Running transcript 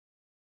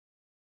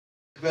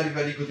very,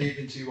 very good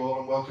evening to you all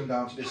and welcome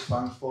down to this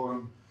fans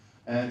forum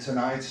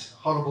tonight.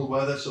 Horrible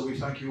weather, so we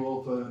thank you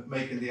all for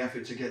making the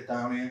effort to get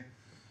down here.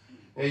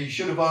 You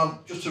should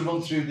have, just to run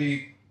through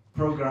the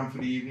programme for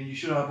the evening, you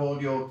should have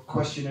all your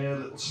questionnaire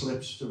little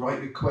slips to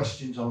write your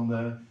questions on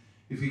there.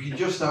 If you can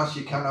just ask,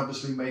 you can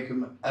obviously make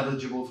them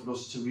eligible for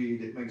us to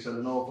read. It makes it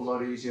an awful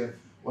lot easier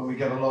when we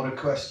get a lot of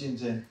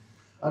questions in.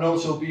 And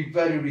also be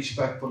very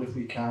respectful if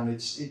we can.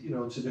 It's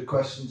to the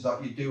questions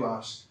that you do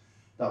ask,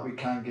 that we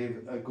can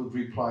give a good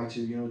reply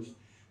to.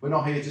 We're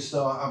not here to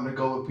start having a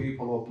go at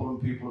people or pulling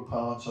people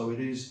apart. So it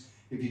is,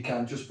 if you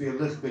can, just be a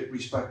little bit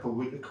respectful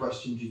with the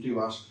questions you do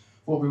ask.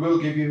 What we will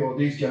give you, or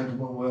these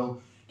gentlemen will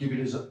give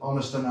you as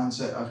honest an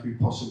answer as we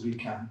possibly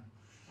can.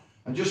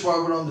 And just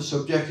while we're on the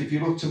subject, if you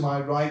look to my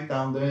right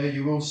down there,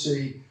 you will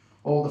see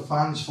all the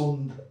Fans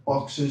Fund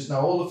boxes. Now,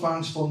 all the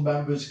Fans Fund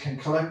members can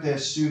collect their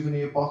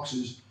souvenir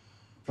boxes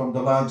from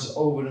the lads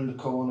over in the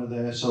corner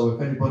there. So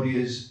if anybody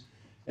is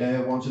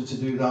wanting to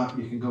do that,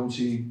 you can go and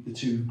see the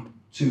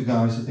two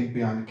guys, I think,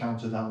 behind the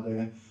counter down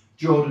there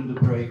during the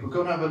break. We're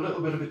going to have a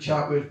little bit of a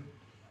chat with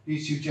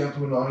these two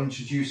gentlemen. I'll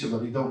introduce them,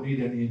 but they don't need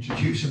any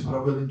introduction, but I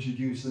will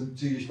introduce them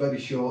to you very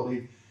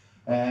shortly.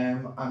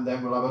 And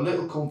then we'll have a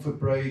little comfort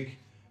break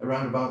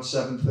around about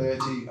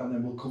 7:30, and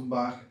then we'll come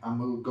back and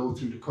we'll go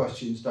through the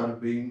questions that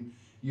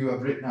you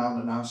have written down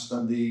and asked,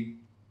 and the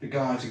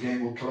guys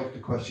again will collect the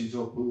questions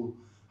up. We'll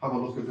have a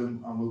look at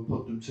them and we'll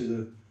put them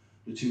to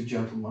the two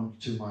gentlemen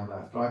to my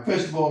left. Right,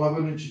 first of all, I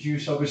will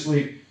introduce,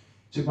 obviously,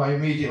 to my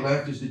immediate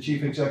left is the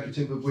Chief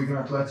Executive of Wigan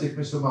Athletic,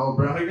 Mr. Mal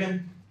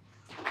Brannigan.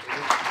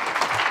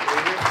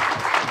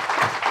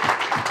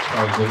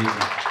 Good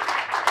evening.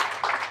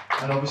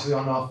 And obviously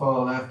on our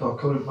far left, our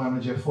current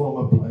manager,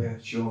 former player,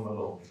 Sean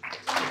Maloney.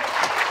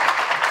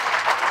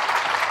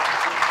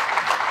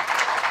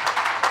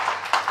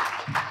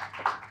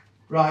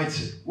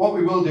 Right, what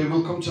we will do,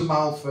 we'll come to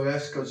Mal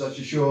first, because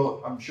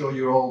I'm sure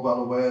you're all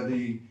well aware,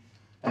 the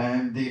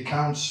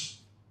accounts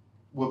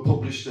were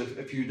published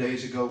a few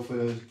days ago for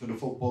the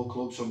football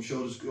club, so I'm sure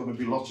there's going to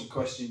be lots of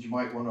questions you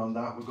might want on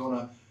that. We're going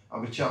to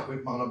have a chat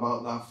with Mal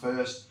about that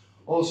first.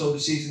 Also, the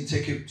season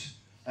ticket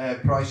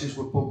prices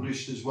were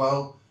published as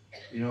well,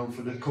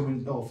 for the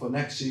for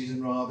next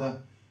season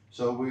rather.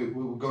 So we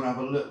were going to have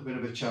a little bit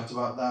of a chat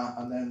about that,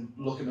 and then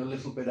looking a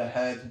little bit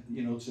ahead,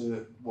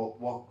 to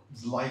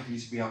what's likely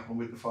to be happening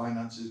with the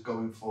finances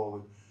going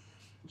forward.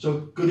 So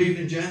good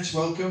evening, gents.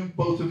 Welcome,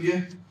 both of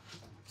you.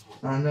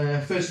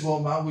 And first of all,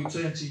 Mal, we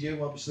turn to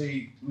you.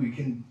 Obviously, we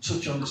can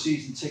touch on the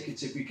season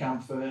tickets if we can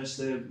first.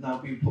 They're now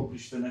being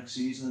published for next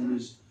season, and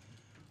there's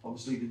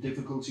obviously the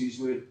difficulties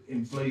with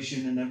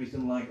inflation and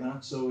everything like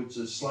that. So it's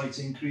a slight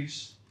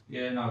increase.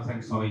 Yeah, no,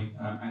 thanks, Tommy,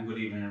 and good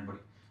evening, everybody.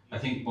 I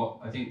think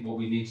what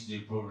we need to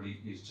do probably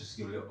is just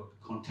give a little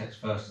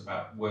context first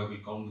about where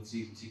we've gone with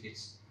season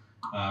tickets.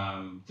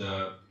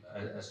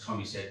 As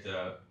Tommy said,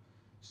 the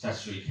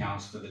statutory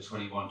accounts for the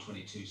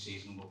 21-22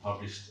 season were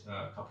published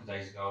a couple of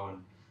days ago,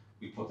 and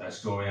we put that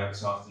story out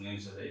this afternoon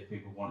so that if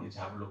people wanted to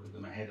have a look at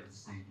them ahead of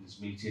this evening's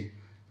meeting,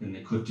 then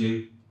they could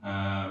do.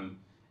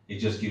 It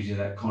just gives you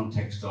that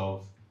context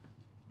of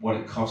what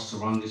it costs to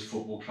run this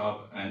football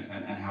club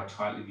and how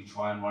tightly we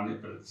try and run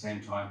it, but at the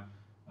same time,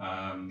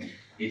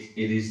 it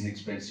is an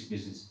expensive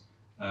business,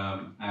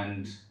 from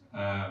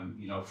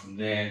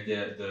there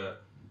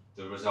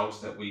the results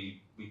that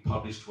we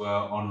published were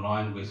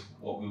online with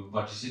what we were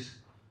budgeted,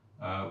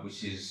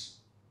 which is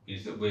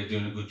that we're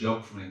doing a good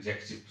job from an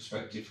executive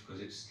perspective,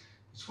 because it's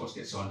what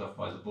gets signed off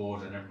by the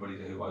board, and everybody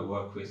who I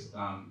work with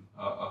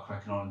are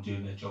cracking on and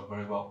doing their job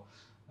very well.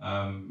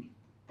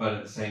 But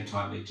at the same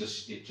time, it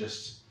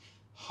just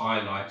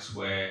highlights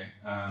where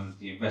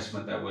the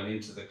investment that went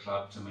into the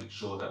club to make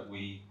sure that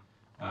we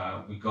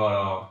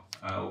got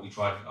we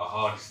tried our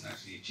hardest and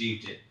actually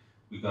achieved it.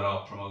 We got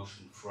our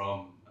promotion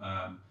from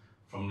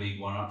League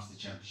One up to the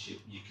Championship.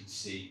 You can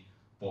see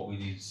what we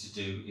needed to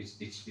do.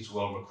 It's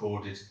well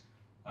recorded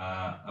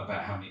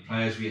about how many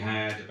players we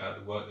had, about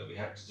the work that we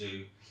had to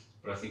do.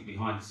 But I think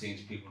behind the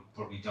scenes, people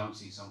probably don't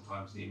see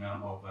sometimes the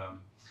amount of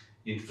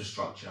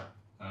infrastructure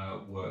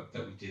work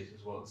that we did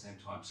as well at the same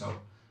time. So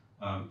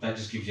that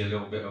just gives you a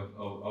little bit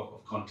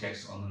of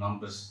context on the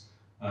numbers.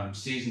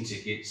 Season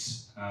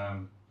tickets,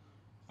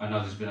 I know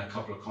there's been a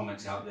couple of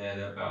comments out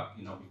there about,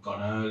 we've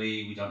gone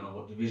early, we don't know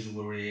what division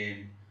we're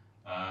in.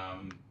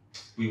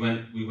 We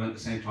went the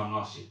same time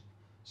last year.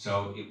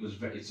 So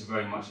it's a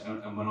very much,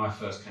 and when I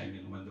first came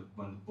in, when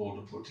the board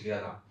were put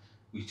together,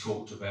 we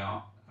talked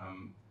about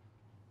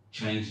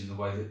changing the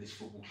way that this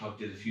football club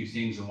did a few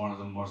things, and one of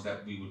them was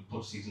that we would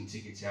put season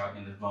tickets out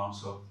in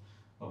advance of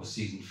a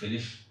season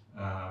finish.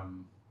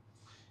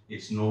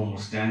 It's normal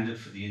standard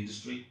for the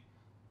industry.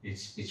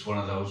 It's one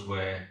of those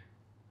where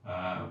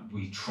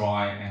we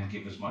try and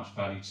give as much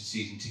value to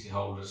season ticket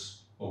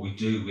holders, or we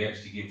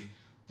actually give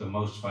the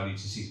most value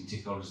to season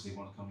ticket holders. They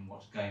want to come and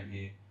watch a game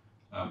here,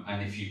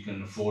 and if you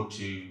can afford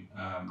to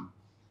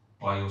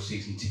buy your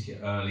season ticket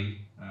early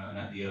and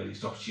at the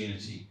earliest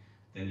opportunity,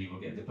 then you will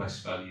get the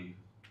best value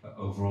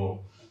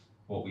overall.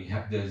 What we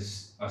have,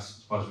 I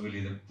suppose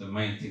really the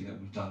main thing that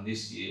we've done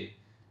this year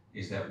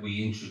is that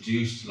we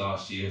introduced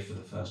last year for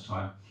the first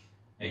time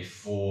a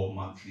 4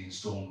 monthly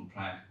instalment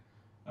plan.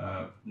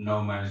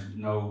 No management,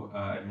 no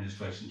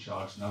administration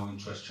charge, no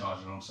interest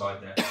charge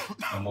alongside that.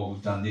 And what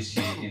we've done this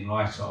year, in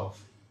light of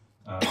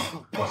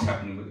what's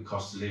happening with the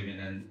cost of living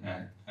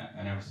and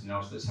everything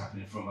else that's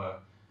happening from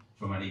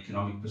an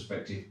economic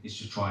perspective, is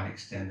to try and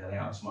extend that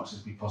out as much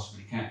as we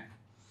possibly can.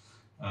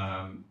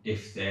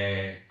 If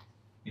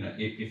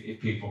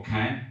people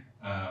can,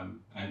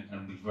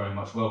 and we very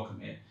much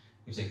welcome it,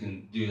 if they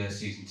can do their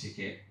season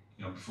ticket,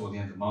 before the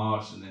end of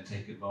March, and then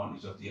take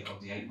advantage of the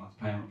 8-month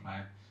payment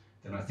plan,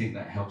 then I think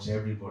that helps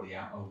everybody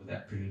out over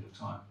that period of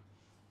time.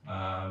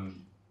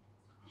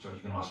 Sorry,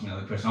 you can ask me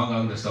another question. I'm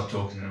going to stop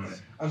talking in a minute.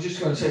 I was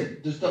just going to say,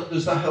 does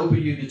that help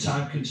you, the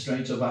time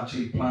constraints of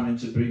actually planning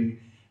to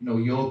bring,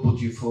 your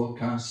budget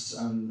forecasts,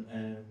 and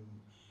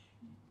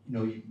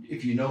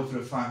if you know for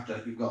a fact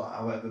that you've got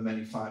however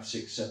many 5,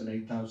 6, 7,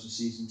 8,000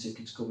 season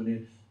tickets coming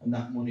in, and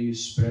that money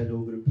is spread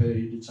over a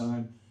period of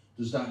time,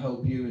 does that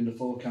help you in the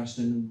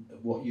forecasting and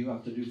what you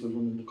have to do for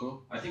running the club?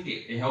 I think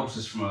it helps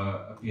us from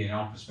a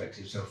P&L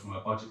perspective, so from a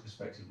budget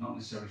perspective, not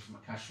necessarily from a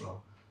cash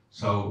flow.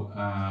 So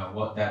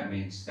what that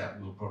means is that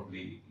we'll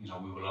probably, we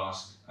will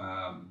ask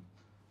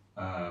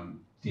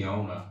the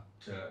owner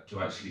to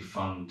actually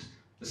fund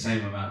the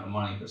same amount of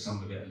money, but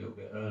some of it a little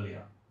bit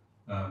earlier,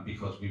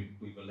 because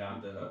we've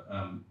allowed the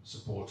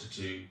supporter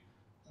to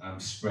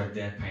spread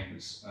their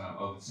payments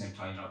over the same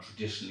time.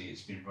 Traditionally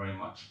it's been very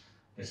much,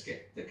 let's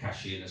get the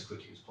cash in as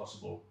quickly as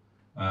possible,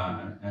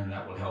 and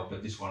that will help.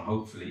 But this one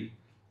hopefully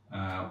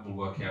will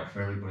work out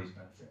for everybody's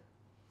benefit.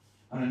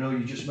 And I know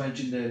you just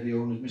mentioned there the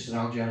owners, Mr.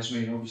 Al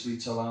Jasmine, and obviously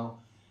Talal.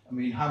 I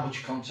mean, how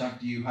much contact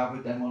do you have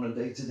with them on a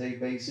day-to-day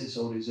basis,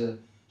 or is it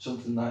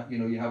something that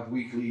you have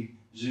weekly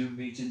Zoom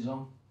meetings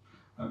on?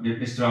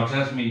 Mr. Al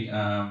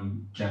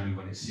Jasmine, generally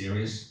when it's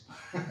serious,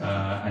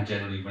 and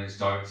generally when it's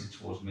directed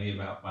towards me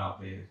about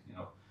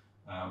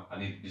I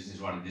need business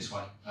running this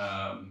way.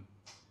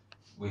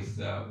 With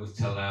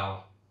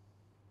Talal,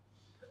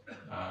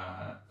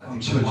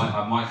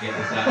 I might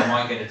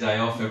get a day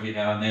off every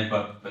now and then,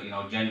 but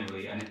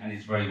generally, and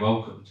it's very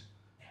welcomed.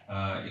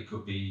 It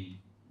could be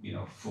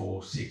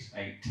 4, 6,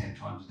 8, 10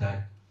 times a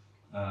day.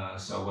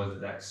 So whether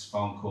that's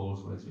phone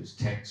calls, whether it's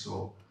texts,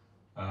 or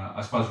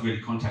I suppose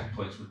really contact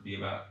points would be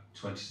about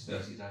 20 to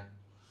 30 a day.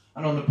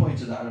 And on the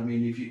point of that, I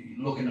mean, if you're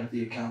looking at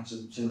the accounts,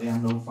 and certainly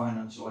I'm no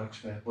financial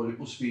expert, but it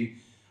must be.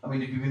 I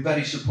mean, you've been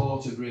very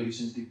supportive really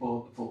since they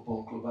bought the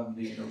football club, haven't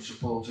they?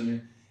 Supporting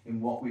it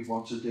in what we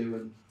want to do,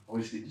 and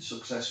obviously the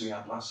success we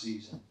had last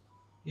season.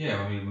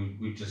 Yeah, I mean,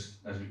 we just,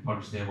 as we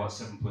published there, about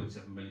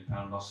 £7.7 million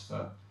loss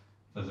for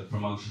the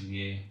promotion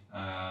year.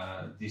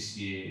 This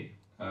year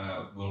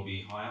will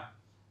be higher,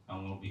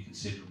 and will be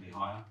considerably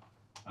higher.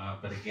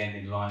 But again,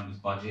 in line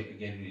with budget,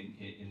 again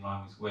in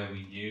line with where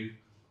we knew.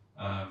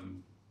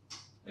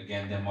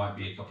 Again, there might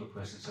be a couple of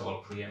questions, so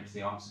I'll preempt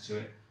the answer to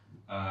it.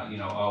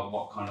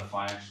 What kind of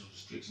financial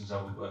restrictions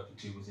are we working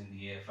to within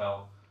the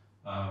EFL?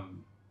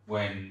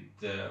 When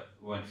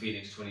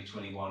Phoenix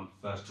 2021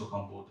 first took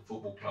on board the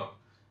football club,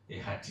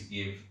 it had to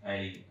give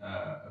a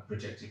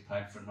projected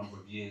plan for a number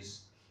of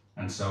years,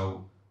 and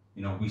so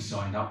we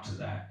signed up to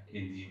that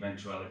in the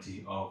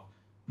eventuality of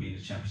being a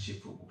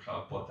championship football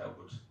club.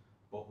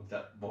 What would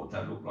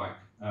that look like?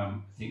 I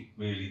think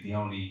really the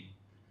only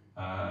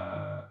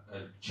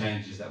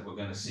changes that we're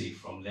going to see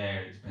from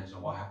there, it depends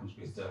on what happens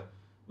with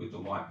the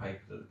white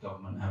paper that the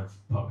government have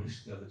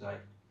published the other day,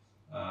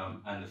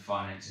 and the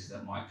finances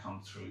that might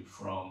come through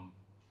from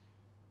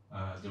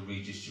the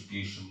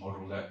redistribution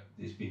model that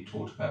is being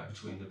talked about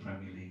between the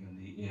Premier League and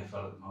the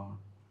EFL at the moment.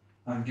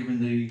 And given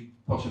the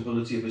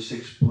possibility of a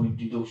 6-point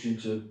deduction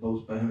to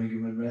both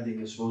Birmingham and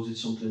Reading, I suppose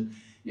it's something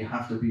you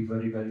have to be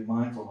very, very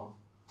mindful of.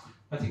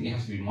 I think you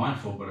have to be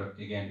mindful, but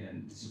again,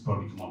 and this will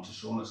probably come on to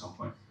Sean at some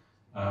point,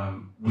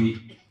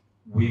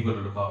 we've got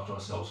to look after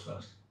ourselves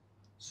first.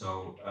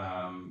 So,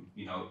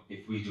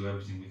 if we do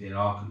everything within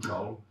our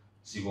control,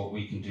 see what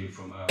we can do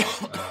from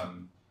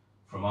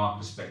our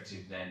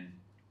perspective, then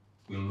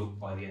we'll look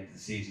by the end of the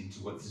season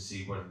to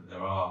see whether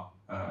there are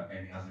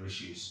any other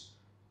issues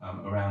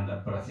around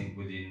that. But I think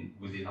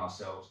within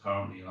ourselves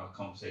currently, in our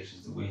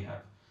conversations that we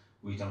have,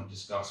 we don't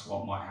discuss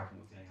what might happen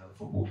with any other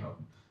football club.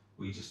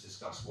 We just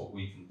discuss what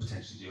we can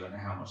potentially do and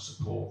how much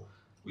support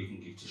we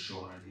can give to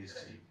Sean and his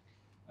team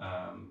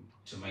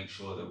to make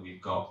sure that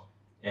we've got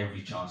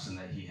every chance and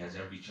that he has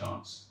every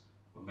chance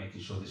of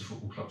making sure this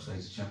football club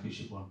stays a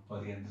championship one by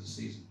the end of the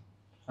season.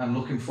 And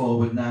looking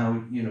forward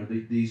now,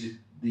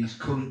 these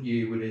current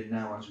year we're in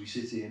now, as we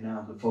sit here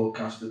now, the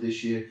forecast for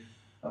this year,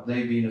 have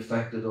they been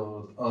affected,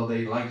 or are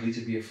they likely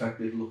to be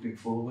affected looking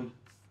forward?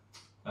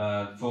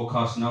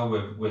 Forecast, no,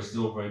 we're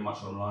still very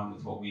much on line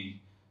with what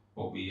we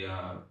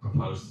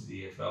proposed to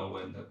the EFL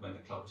when the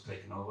club was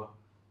taken over.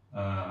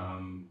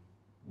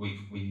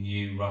 We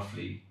knew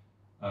roughly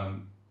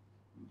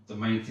the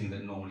main thing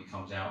that normally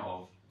comes out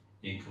of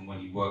income when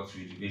you work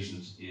through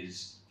divisions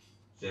is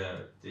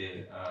the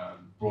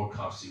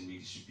broadcasting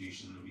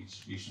redistribution and the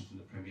redistribution from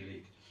the Premier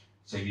League.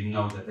 So you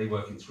know that they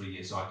work in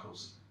 3-year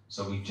cycles.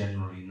 So we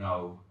generally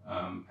know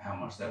how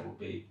much that will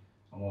be,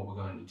 and what we're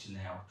going into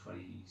now,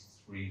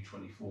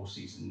 23-24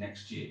 season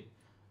next year,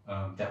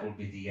 that will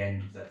be the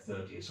end of that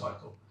 3rd-year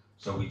cycle.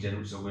 So we're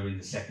in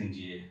the 2nd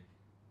year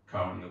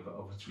currently of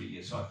a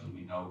 3-year cycle, and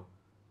we know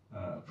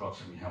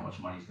approximately how much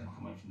money is going to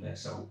come in from there.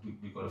 So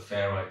we've got a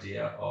fair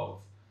idea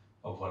of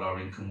what our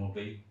income will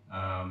be.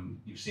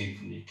 You've seen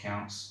from the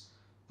accounts,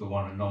 the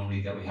one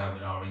anomaly that we have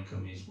in our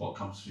income is what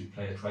comes through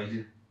player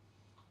trading,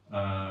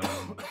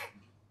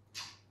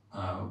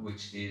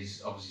 which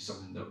is obviously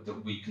something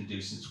that we can do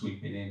since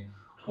we've been in,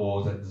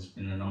 or that there's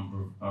been a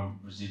number of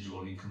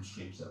residual income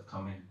streams that have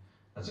come in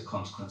as a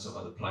consequence of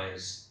other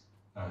players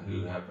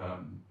who have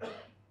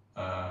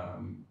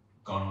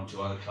gone on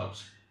to other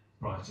clubs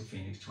prior to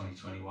Phoenix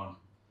 2021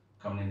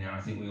 coming in there. I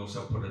think we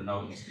also put a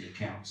note into the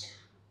accounts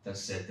that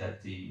said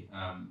that the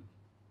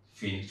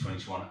Phoenix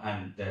 2021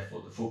 and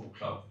therefore the football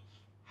club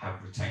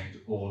have retained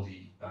all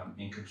the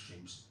income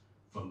streams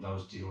from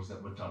those deals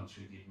that were done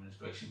through the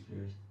administration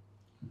period.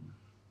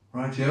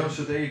 Right, yeah,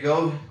 so there you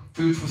go.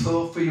 Food for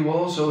thought for you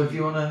all. So if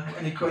you want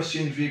any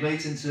questions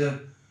relating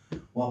to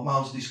what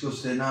Mal's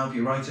discussed there now, if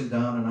you write them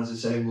down, and as I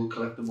say, we'll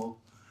collect them up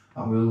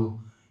and we'll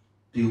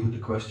deal with the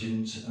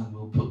questions and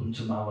we'll put them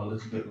to Mal a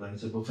little bit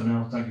later. But for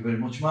now, thank you very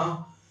much,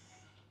 Mal.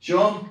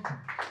 Sean?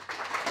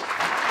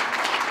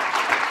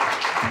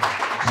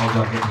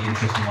 I'll get the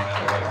interesting one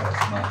out of the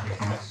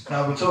way.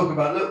 Now we'll talk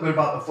about a little bit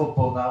about the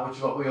football now, which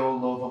is what we all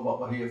love and what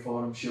we're here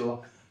for, I'm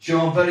sure.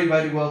 Sean, very,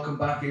 very welcome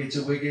back here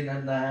to Wigan,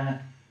 and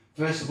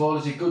first of all,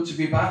 is it good to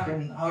be back,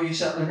 and how are you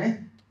settling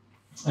in?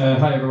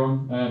 Hi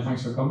everyone,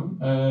 thanks for coming.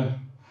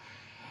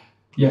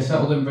 Yeah,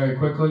 settled in very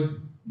quickly,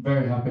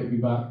 very happy to be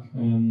back.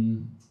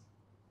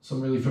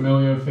 Some really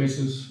familiar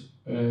faces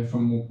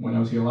from when I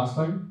was here last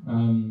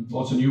time,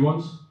 lots of new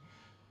ones,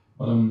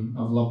 but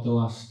I've loved the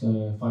last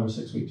 5 or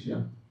 6 weeks,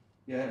 yeah.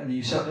 Yeah, and are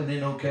you settling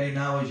in okay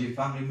now? Is your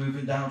family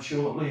moving down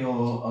shortly,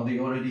 or are they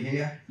already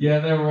here? Yeah,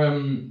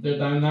 they're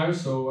down now,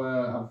 so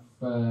I've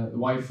the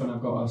wife and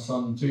I've got a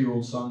son,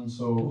 2-year-old son,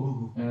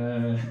 so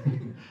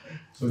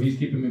so he's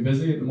keeping me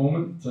busy at the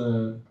moment,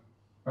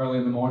 early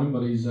in the morning,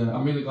 but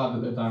I'm really glad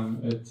that they're down.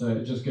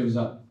 It just gives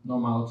that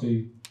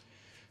normality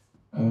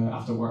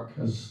after work,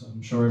 as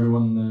I'm sure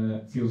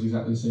everyone feels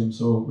exactly the same,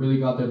 so really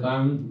glad they're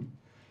down,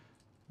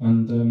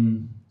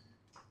 and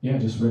yeah,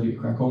 just ready to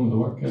crack on with the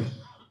work.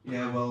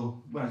 Yeah,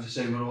 well, as I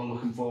say, we're all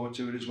looking forward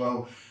to it as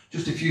well.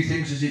 Just a few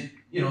things,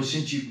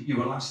 since you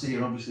were last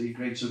here, obviously a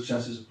great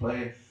success as a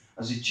player,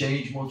 has it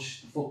changed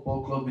much, the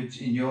football club,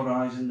 in your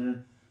eyes,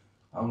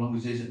 how long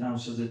is it now,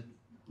 so that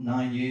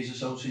 9 years or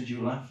so since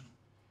you left?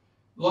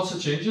 Lots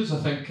of changes. I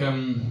think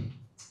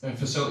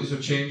facilities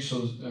have changed,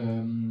 so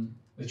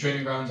the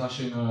training ground's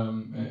actually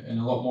in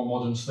a lot more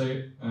modern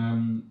state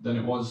than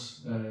it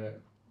was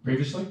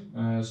previously.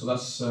 So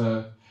that's,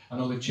 I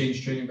know they've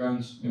changed training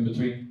grounds in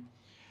between.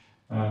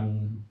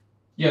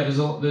 Yeah,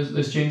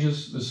 there's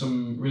changes. There's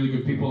some really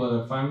good people that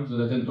I've found that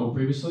I didn't know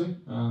previously,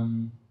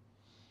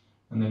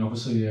 and then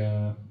obviously,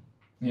 the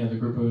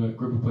group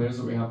of players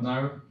that we have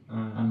now,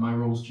 and my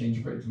roles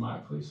changed pretty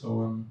dramatically.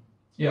 So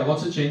yeah,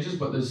 lots of changes,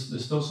 but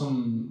there's still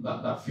some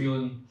that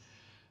feeling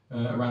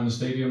around the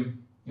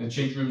stadium.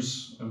 Change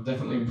rooms have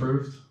definitely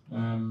improved,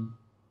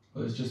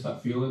 but it's just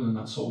that feeling and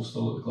that soul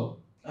still at the club.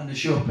 And the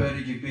short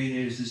period you've been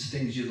here, is there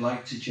things you'd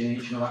like to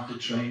change, at the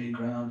training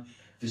ground,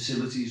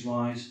 facilities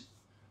wise?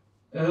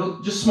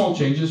 Just small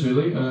changes,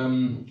 really.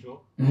 Sure.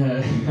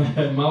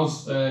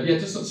 Miles, yeah,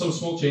 just some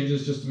small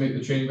changes just to make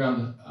the training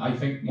ground, I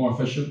think, more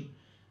efficient.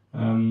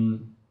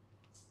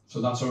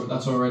 So that's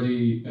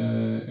already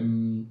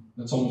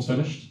that's almost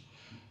finished.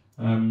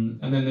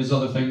 And then there's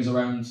other things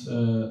around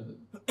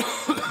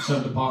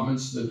certain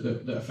departments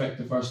that affect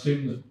the first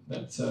team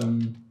that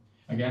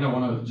again, I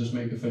want to just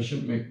make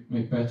efficient,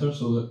 make better,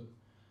 so that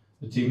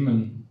the team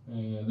and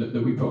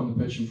that we put on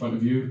the pitch in front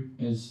of you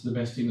is the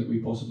best team that we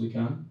possibly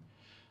can.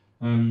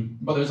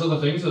 But there's other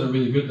things that are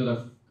really good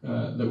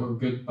that were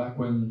good back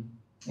when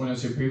I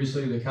was here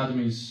previously. The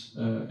academy's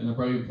in a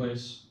brilliant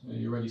place.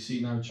 You already see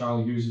now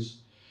Charlie Hughes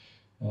is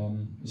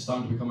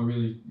starting to become a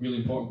really, really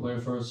important player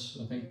for us.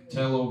 I think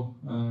Tello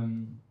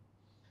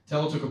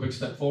took a big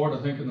step forward,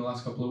 I think, in the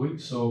last couple of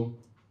weeks. So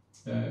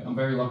I'm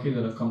very lucky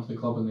that I've come to the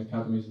club, and the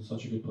academy is in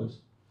such a good place.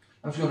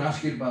 I was going to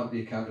ask you about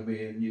the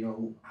academy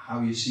and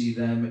how you see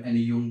them,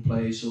 any young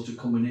players sort of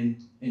coming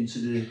into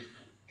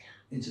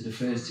the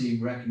first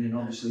team reckoning.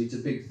 Obviously, it's a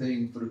big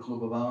thing for a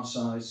club of our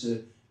size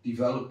to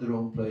develop their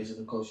own players, and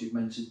of course you've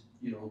mentioned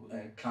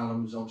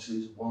Callum's obviously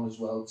is one as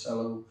well.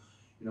 Tello,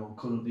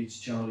 currently it's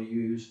Charlie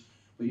Hughes,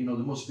 but there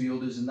must be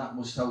others, and that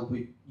must help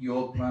with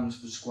your plans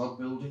for squad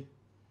building.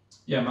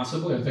 Yeah,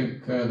 massively. I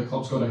think the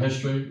club's got a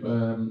history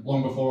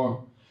long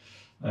before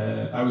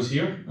I was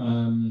here,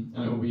 and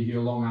it will be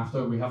here long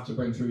after. We have to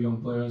bring through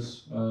young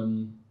players.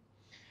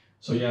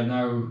 So yeah,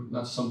 now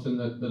that's something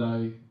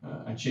that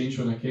I changed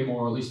when I came,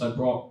 or at least I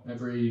brought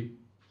every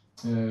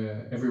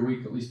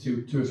week, at least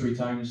two or three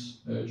times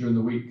during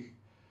the week.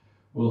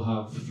 We'll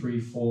have 3,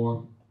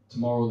 4.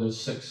 Tomorrow there's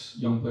 6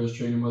 young players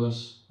training with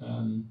us.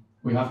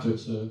 We have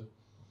to.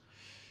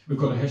 we've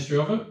got a history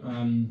of it.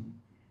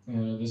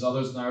 There's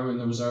others now in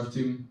the reserve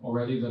team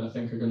already that I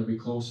think are going to be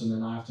close, and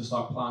then I have to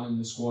start planning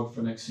the squad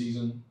for next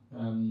season.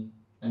 And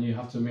you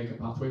have to make a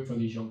pathway for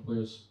these young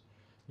players.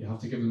 You have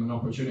to give them an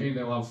opportunity.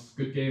 They'll have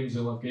good games,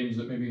 they'll have games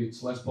that maybe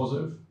it's less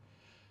positive.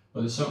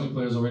 But there's certainly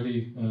players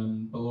already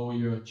below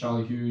your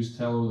Charlie Hughes,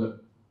 Tello, that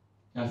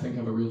I think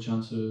have a real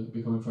chance of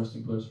becoming first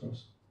team players for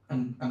us.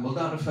 And will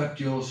that affect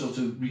your sort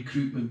of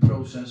recruitment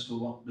process for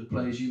what the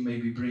players you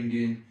maybe bring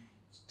in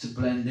to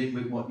blend in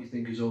with what you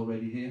think is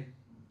already here?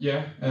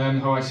 Yeah,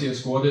 how I see a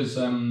squad is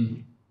I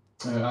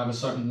have a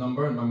certain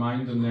number in my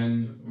mind, and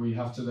then we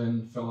have to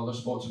then fill other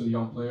spots with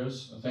young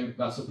players. I think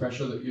that's the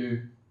pressure that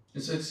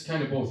it's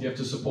kind of both. You have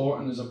to support,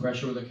 and there's a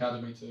pressure with the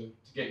academy to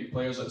get you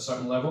players at a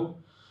certain level.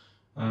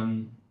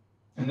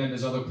 And then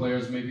there's other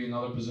players maybe in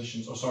other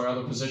positions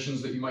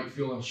that you might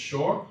feel are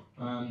short.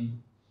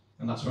 And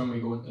that's when we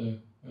go into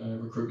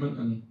recruitment.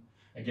 And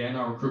again,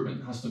 our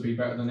recruitment has to be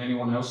better than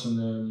anyone else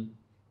in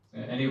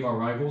any of our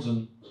rivals.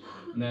 And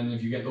then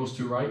if you get those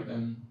two right,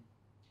 then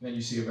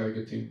you see a very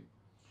good team.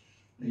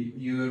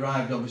 You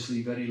arrived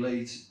obviously very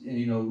late,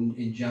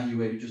 in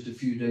January, just a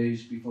few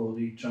days before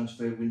the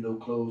transfer window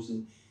closed,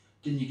 and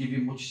didn't you give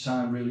you much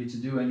time really to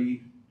do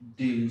any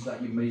dealings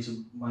that you might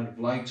have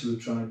liked to have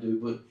tried to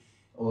do,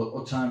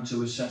 or time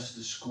to assess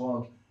the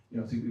squad?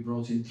 I think we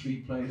brought in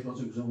 3 players. It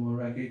was Omar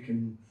Regic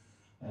and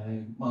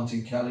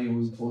Martin Kelly, who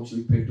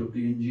unfortunately picked up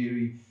the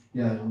injury.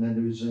 Yeah, and then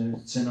there was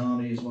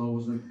Sinani as well,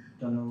 wasn't it?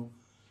 Don't know.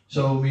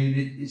 So I mean,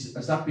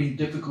 has that been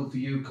difficult for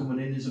you coming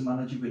in as a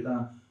manager with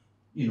that?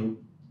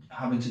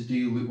 Having to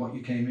deal with what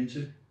you came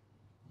into?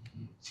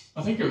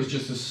 I think it was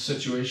just a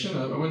situation.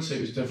 I wouldn't say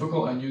it was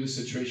difficult. I knew the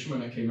situation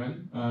when I came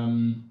in.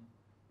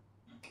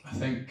 I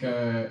think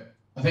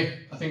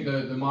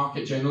the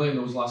market generally in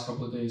those last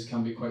couple of days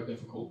can be quite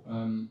difficult.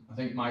 I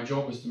think my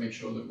job is to make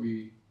sure that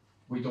we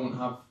don't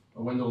have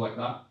a window like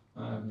that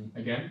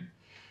again.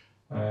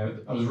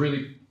 I was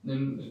really, I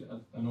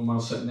know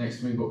Miles sitting next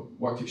to me, but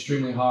worked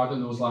extremely hard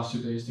in those last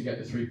 2 days to get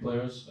the 3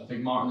 players. I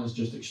think Martin is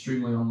just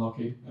extremely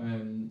unlucky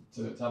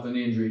to have the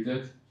knee injury he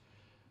did.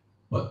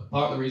 But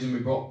part of the reason we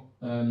brought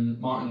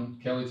Martin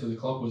Kelly to the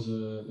club was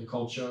the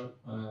culture,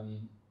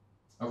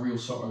 a real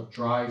sort of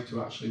drive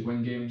to actually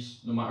win games,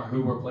 no matter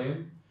who we're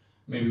playing.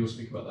 Maybe we'll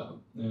speak about that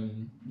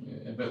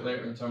a bit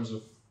later in terms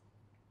of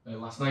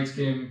last night's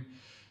game,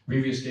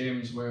 previous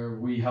games, where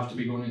we have to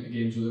be going into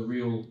games with a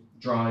real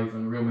drive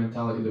and a real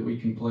mentality that we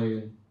can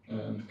play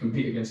and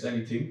compete against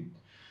any team.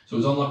 So it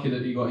was unlucky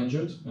that he got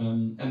injured,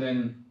 and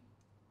then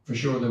for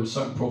sure there was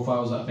certain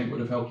profiles that I think would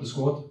have helped the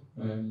squad.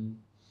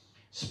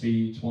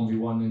 Speed,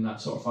 1v1 in that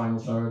sort of final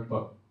third,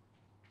 but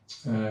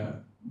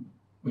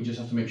we just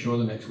have to make sure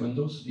the next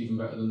window's even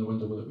better than the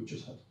window that we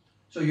just had.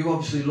 So you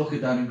obviously look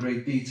at that in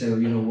great detail,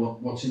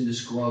 what's in the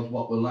squad,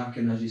 what we're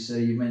lacking, as you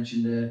say. You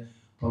mentioned there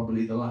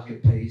probably the lack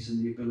of pace and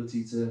the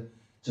ability to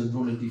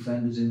run at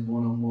defenders in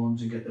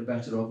one-on-ones and get the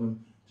better of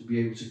them, to be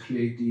able to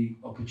create the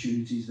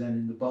opportunities then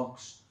in the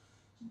box.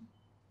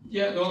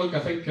 Yeah, no, look, I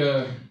think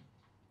when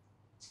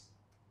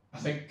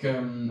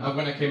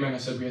I came in, I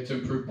said we had to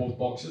improve both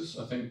boxes.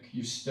 I think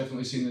you've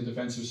definitely seen the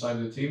defensive side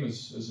of the team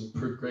has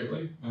improved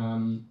greatly.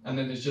 And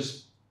then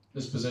there's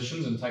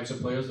positions and types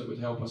of players that would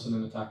help us in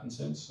an attacking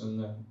sense.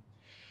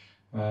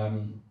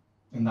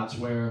 And that's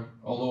where,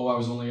 although I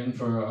was only in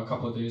for a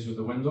couple of days with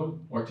the window,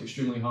 worked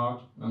extremely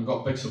hard and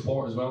got big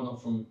support as well,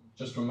 not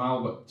just from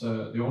Mal, but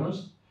the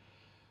owners.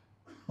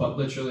 But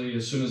literally,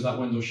 as soon as that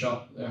window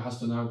shut, there has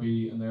to now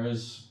be, and there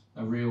is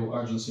a real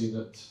urgency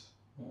that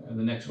in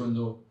the next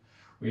window,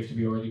 we have to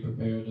be already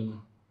prepared, and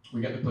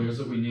we get the players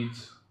that we need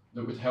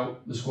that would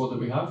help the squad that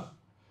we have,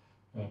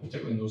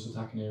 particularly in those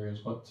attacking areas.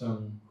 But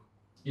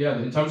yeah,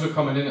 in terms of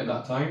coming in at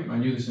that time, I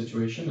knew the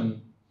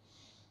situation,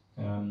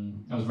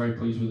 and I was very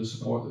pleased with the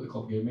support that the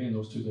club gave me in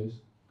those 2 days.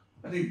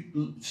 I think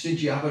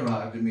since you have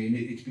arrived,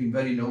 it's been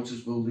very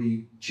noticeable,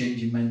 the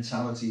change in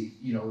mentality,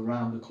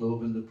 around the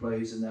club and the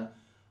players and that.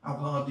 How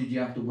hard did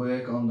you have to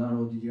work on that,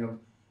 or did you have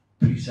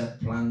preset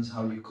plans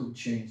how you could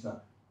change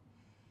that?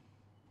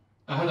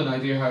 I had an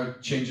idea how to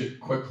change it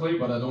quickly,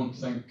 but I don't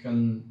think,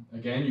 and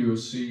again, you will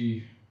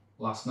see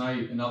last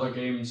night in other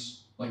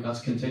games, like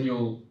that's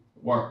continual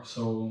work.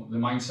 So the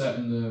mindset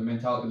and the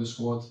mentality of the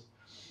squad,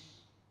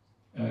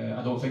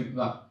 I don't think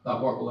that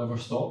work will ever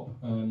stop.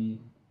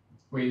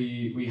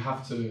 We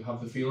have to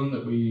have the feeling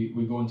that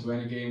we go into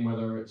any game,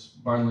 whether it's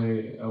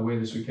Burnley away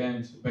this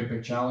weekend,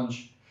 big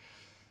challenge.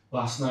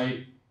 Last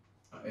night,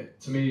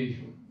 to me,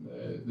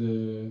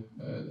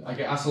 I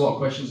get asked a lot of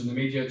questions in the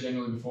media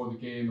generally before the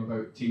game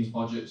about teams'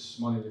 budgets,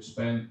 money they've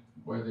spent,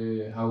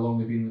 how long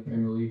they've been in the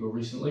Premier League or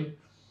recently.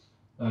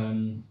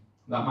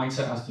 That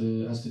mindset has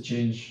to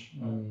change.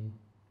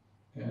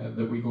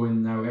 That we go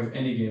in now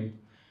any game,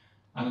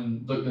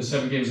 and look, the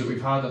 7 games that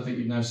we've had, I think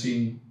you've now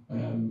seen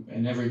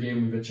in every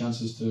game we've had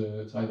chances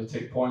to either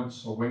take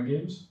points or win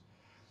games,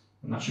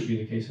 and that should be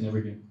the case in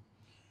every game.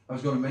 I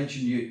was going to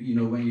mention,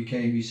 when you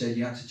came, you said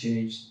you had to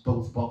change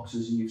both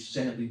boxes, and you've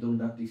certainly done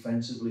that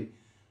defensively.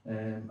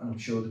 And I'm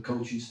sure the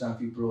coaching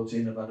staff you brought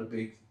in have had a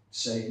big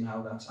say in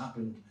how that's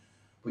happened.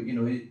 But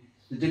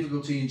the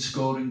difficulty in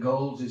scoring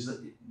goals is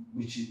that,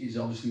 which is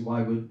obviously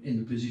why we're in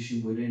the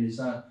position we're in. Is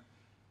that,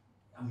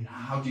 I mean,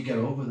 how do you get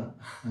over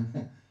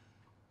that?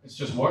 It's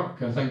just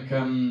work. I think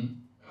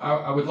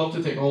I would love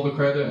to take all the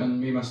credit, and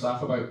me and my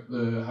staff, about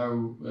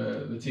how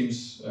the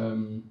team's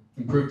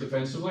improved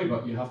defensively,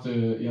 but you have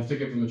to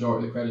give the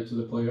majority of the credit to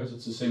the players.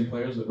 It's the same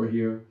players that were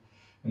here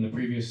in the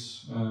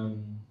previous,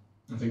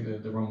 I think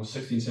the run was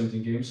 16,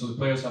 17 games, so the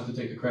players have to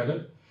take the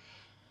credit.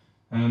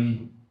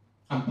 And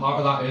part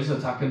of that is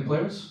attacking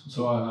players.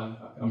 So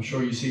I'm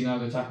sure you see now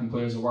the attacking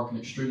players are working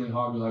extremely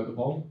hard without the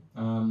ball.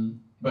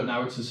 But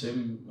now it's the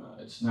same.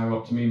 It's now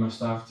up to me and my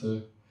staff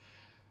to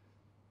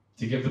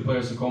give the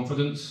players the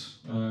confidence,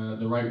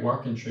 the right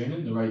work in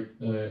training, the right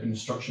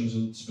instructions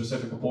and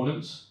specific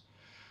opponents,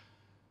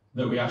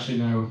 that we actually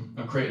now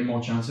are creating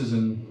more chances.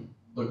 And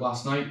look,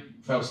 last night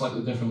felt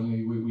slightly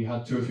differently. We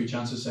had 2 or 3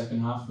 chances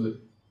second half that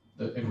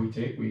if we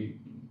take,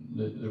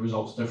 the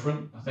result's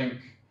different. I think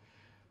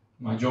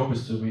my job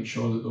is to make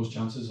sure that those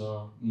chances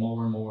are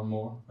more and more and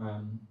more.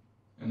 And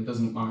it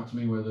doesn't matter to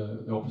me where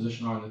the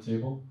opposition are on the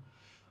table.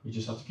 We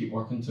just have to keep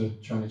working to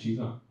try and achieve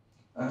that.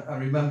 I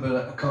remember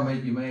a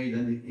comment you made,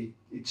 and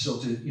it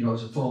sort of,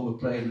 as a former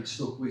player, it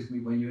stuck with me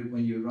when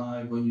you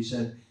arrived, when you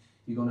said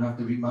you're going to have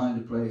to remind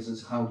the players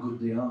as how good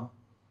they are.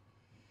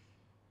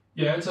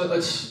 Yeah, it's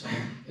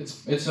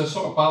a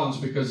sort of balance,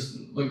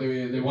 because look,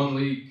 they won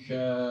League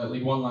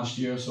One last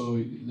year, so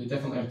they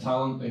definitely have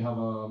talent. They have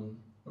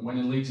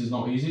winning leagues is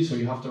not easy, so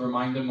you have to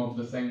remind them of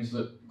the things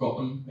that got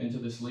them into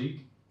this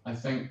league. I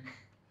think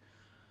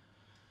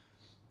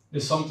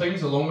there's some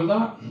things along with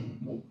that.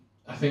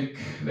 I think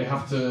they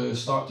have to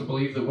start to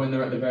believe that when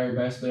they're at the very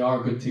best, they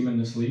are a good team in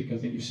this league. I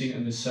think you've seen it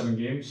in this 7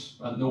 games.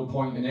 At no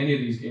point in any of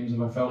these games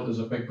have I felt there's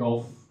a big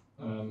gulf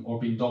or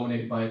being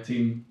dominated by a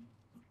team.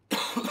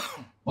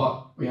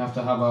 But we have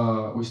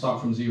to we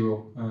start from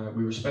zero.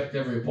 We respect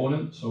every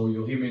opponent, so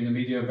you'll hear me in the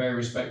media, very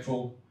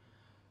respectful,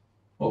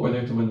 but we're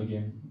there to win the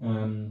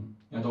game.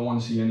 I don't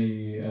want to see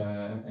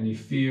any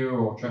fear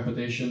or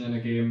trepidation in a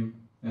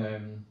game,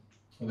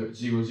 whether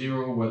it's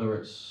 0-0, whether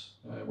it's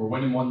we're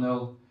winning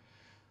 1-0.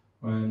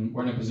 When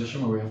we're in a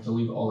position where we have to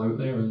leave it all out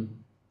there,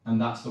 and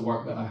that's the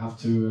work that I have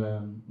to,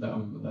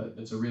 that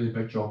it's a really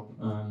big job,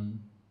 and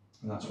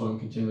that's what I'm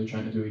continually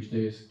trying to do each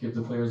day, is give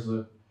the players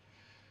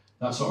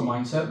that sort of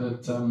mindset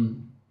that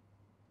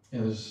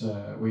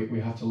we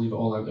have to leave it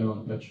all out there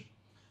on the pitch.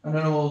 And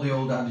I know all the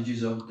old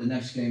adages of the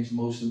next game's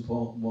most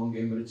important, one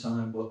game at a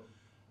time, but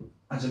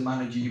as a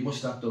manager you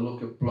must have to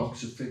look at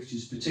blocks of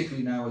fixtures,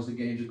 particularly now as the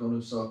games are going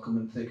to start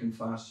coming thick and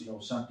fast,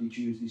 Saturday,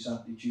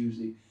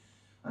 Tuesday,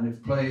 and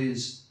if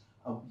players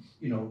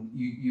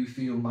you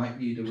feel might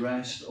need a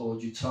rest, or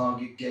do you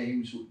target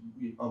games?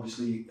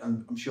 Obviously,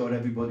 I'm sure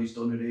everybody's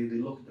done it here. They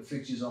look at the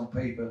fixtures on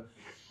paper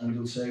and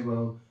they'll say,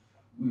 well,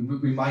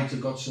 we might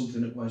have got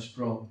something at West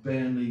Brom.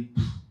 Burnley,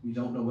 we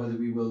don't know whether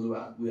we will,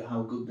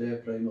 how good they're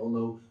playing,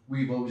 although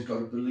we've always got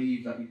to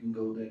believe that you can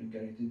go there and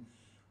get anything.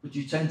 But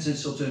you tend to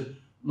sort of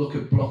look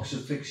at blocks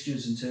of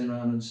fixtures and turn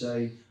around and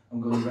say,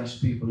 I'm going to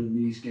rest people in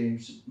these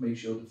games to make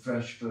sure they're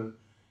fresh for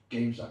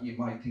games that you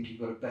might think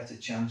you've got a better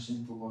chance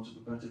in, for want of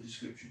a better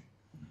description.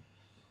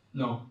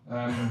 No,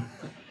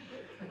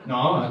 no,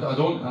 I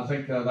don't. I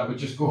think that would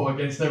just go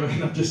against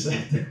everything I've just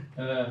said.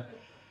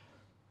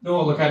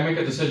 No, look, I make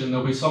a decision.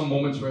 There'll be some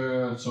moments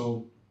where I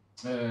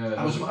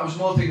was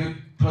more thinking of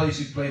players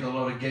who've played a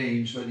lot of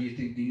games. Whether you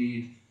think they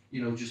need,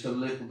 just a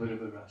little bit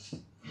of a rest.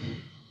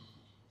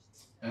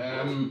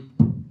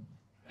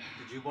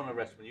 Did you want to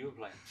rest when you were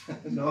playing?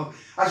 No,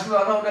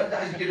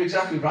 you're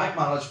exactly right,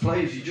 man. As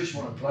players, you just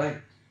want to play.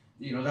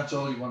 That's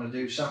all you want to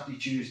do. Saturday,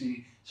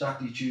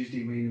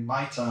 Tuesday, meaning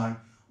my time.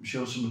 I'm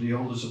sure some of the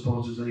older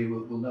supporters there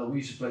will know. We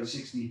used to play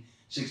 60,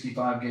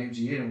 65 games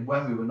a year, and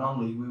when we were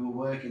non-league, we were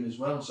working as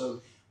well.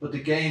 So, but the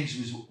games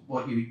was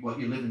what you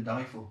live and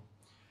die for.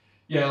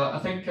 Yeah, I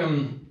think.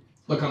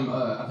 Look,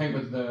 I think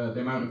with the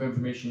amount of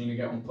information you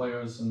get on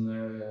players and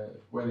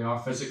where they are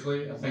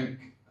physically, I think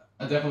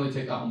I definitely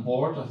take that on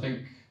board. I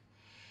think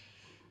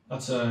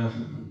that's a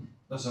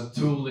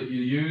tool that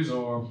you use,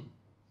 or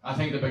I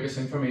think the biggest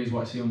thing for me is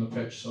what I see on the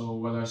pitch. So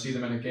whether I see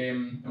them in a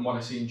game and what I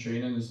see in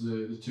training is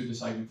the 2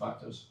 deciding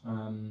factors.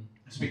 I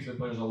speak to the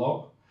players a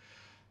lot.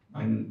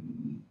 I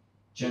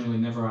generally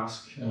never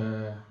ask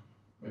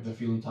if they're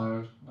feeling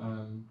tired.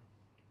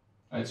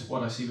 It's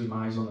what I see with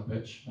my eyes on the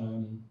pitch.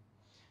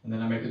 And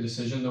then I make the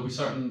decision. There'll be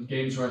certain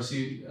games where I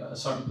see a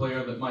certain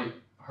player that might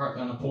hurt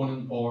an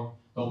opponent, or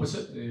the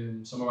opposite.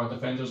 Some of our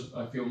defenders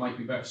I feel might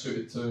be better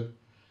suited to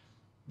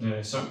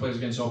certain players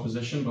against the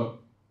opposition, but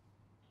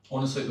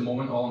honestly, at the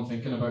moment, all I'm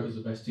thinking about is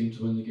the best team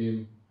to win the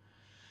game,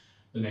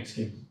 the next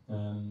game.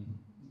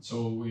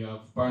 So we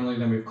have Burnley,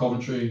 then we have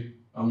Coventry.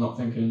 I'm not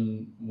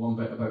thinking one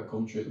bit about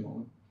Coventry at the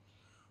moment.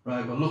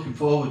 Right, well, looking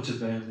forward to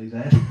Burnley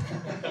then.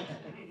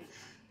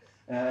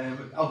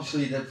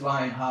 Obviously, they're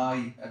flying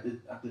high at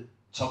the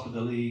top of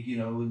the league,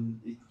 and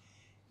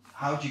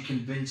how do you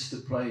convince the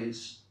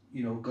players,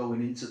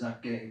 going into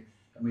that game?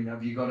 I mean,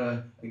 have you got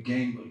a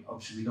game?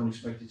 Obviously, we don't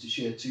expect you to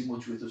share too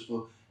much with us,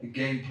 but a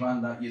game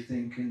plan that you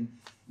think can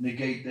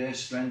negate their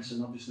strengths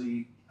and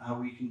obviously how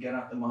we can get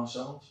at them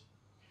ourselves?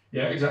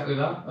 Yeah, exactly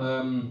that.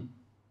 And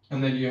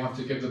then you have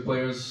to give the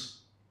players.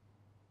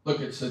 Look,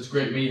 it's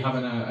great me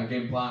having a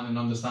game plan and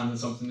understanding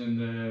something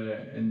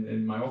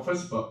in my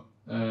office, but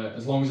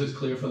as long as it's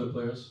clear for the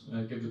players,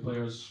 give the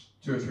players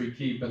 2 or 3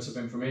 key bits of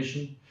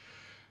information.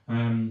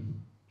 And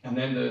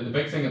then the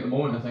big thing at the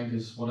moment, I think,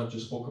 is what I've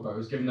just spoke about,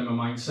 is giving them a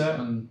mindset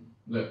and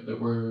that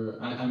we're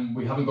and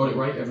we haven't got it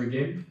right every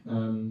game.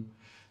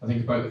 I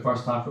think about the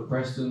first half at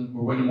Preston,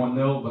 we're winning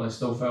 1-0, but I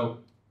still felt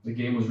the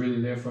game was really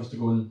there for us to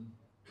go and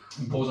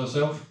impose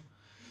ourselves.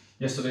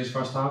 Yesterday's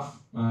first half,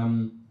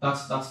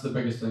 that's the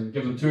biggest thing.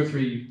 Give them 2 or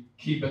 3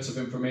 key bits of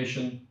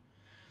information,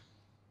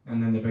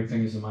 and then the big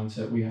thing is the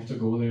mindset. We have to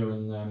go there,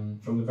 and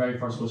from the very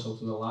first whistle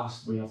to the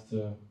last, we have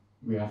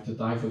to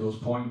die for those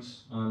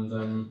points.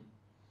 And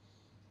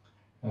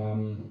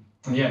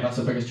yeah, that's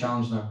the biggest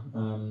challenge now.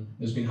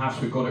 There's been halves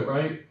we've got it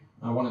right.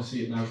 I want to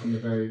see it now from the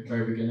very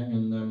beginning,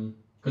 and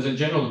because in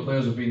general the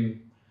players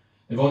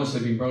they've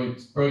honestly been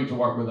brilliant to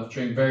work with. I've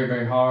trained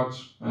very hard.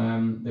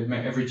 They've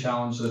met every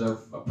challenge that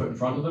I've put in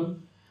front of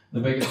them. The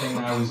biggest thing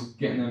now is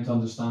getting them to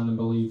understand and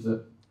believe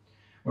that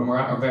when we're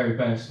at our very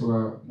best,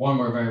 we're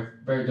a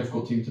very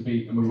difficult team to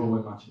beat, and we will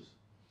win matches.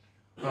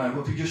 Right.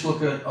 Well, if you just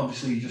look at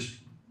obviously just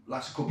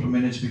last couple of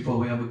minutes before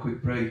we have a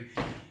quick break,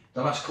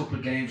 the last couple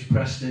of games,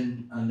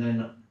 Preston, and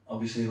then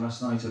obviously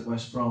last night at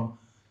West Brom,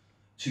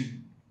 2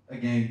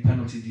 again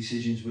penalty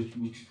decisions which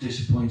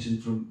disappointing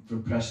from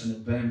Preston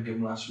and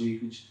Birmingham last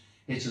week, which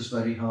hits us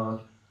very hard.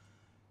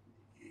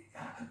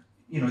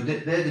 You know,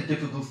 they're the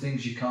difficult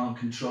things you can't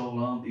control,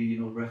 aren't they? You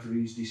know,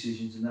 referees'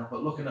 decisions and that.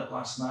 But looking at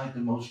last night, the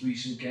most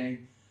recent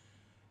game,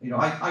 you know,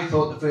 I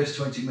thought the first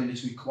 20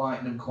 minutes we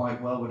quietened them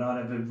quite well without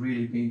ever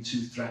really being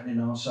too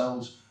threatening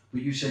ourselves.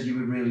 But you said you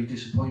were really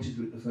disappointed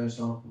with the first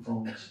half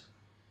performance.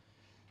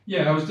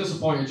 Yeah, I was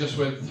disappointed just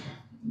with,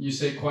 you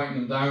say, quieting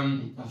them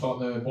down. I thought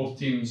both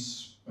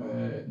teams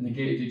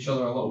negated each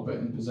other a little bit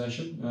in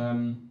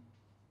possession.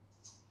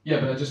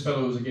 Yeah, but I just felt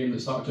it was a game that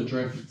started to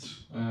drift,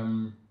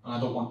 and I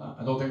don't want that.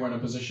 I don't think we're in a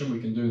position we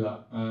can do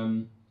that.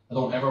 I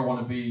don't ever want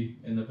to be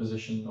in the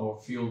position or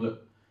feel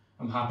that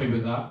I'm happy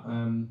with that.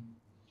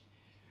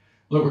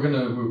 Look,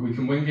 we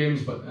can win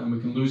games, and we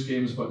can lose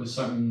games, but there's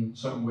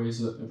certain ways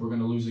that if we're going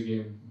to lose a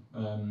game,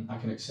 I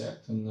can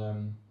accept.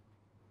 And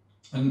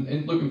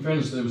look, in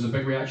fairness, there was a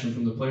big reaction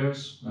from the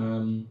players,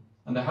 and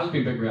there has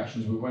been big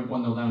reactions. We went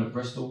 1-0 down at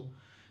Bristol,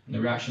 and the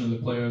reaction of the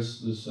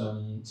players is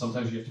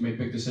sometimes you have to make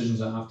big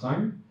decisions at half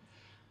time.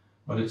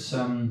 But it's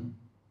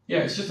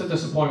it's just a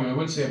disappointment. I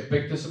wouldn't say a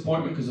big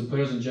disappointment because the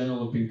players in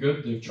general have been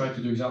good. They've tried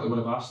to do exactly what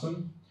I've asked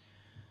them.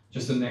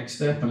 Just the next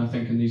step, and I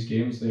think in these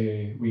games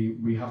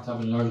we have to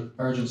have an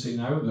urgency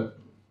now that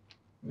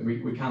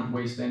we can't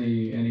waste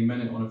any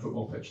minute on a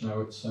football pitch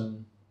now. It's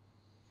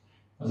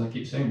as I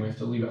keep saying, we have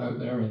to leave it out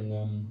there,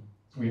 and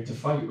we have to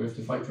fight. We have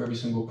to fight for every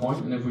single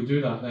point, and if we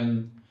do that,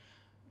 then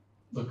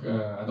look,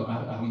 I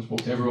haven't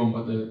spoken to everyone,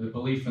 but the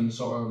belief and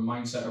sort of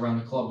mindset around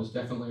the club is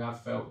definitely,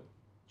 I've felt,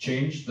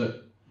 changed.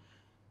 That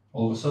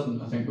all of a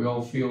sudden, I think we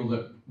all feel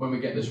that when we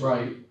get this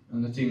right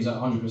and the team's at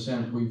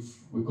 100%,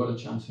 we've got a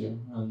chance here,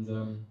 and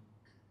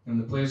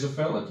the players have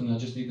felt it, and I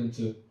just need them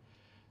to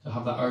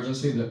have that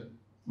urgency that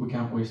we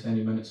can't waste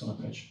any minutes on a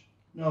pitch.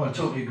 No, I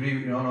totally agree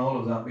with you on all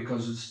of that,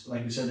 because it's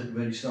like we said at the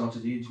very start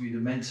of the interview, the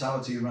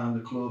mentality around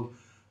the club,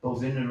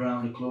 both in and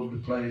around the club, the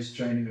players,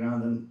 training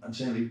ground, and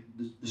certainly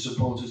the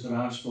supporters that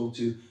I've spoke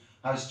to,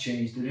 has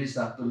changed. There is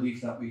that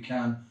belief that we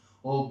can,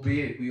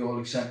 albeit we all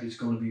accept it's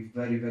going to be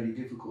very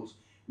difficult,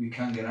 we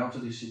can get out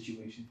of this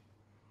situation.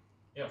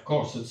 Yeah, of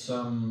course, it's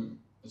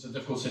a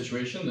difficult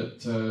situation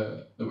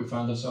that we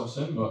found ourselves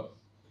in, but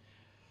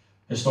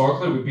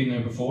historically we've been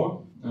there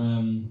before.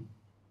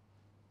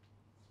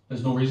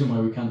 There's no reason why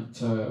we can't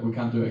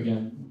do it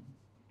again,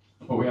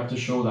 but we have to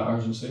show that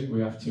urgency. We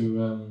have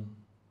to,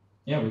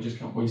 we just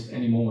can't waste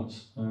any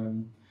moments.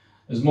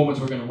 There's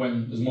moments we're going to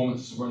win. There's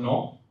moments we're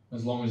not.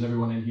 As long as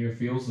everyone in here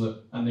feels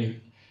that,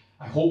 and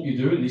I hope you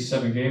do in these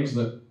 7 games,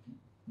 that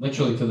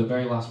literally to the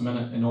very last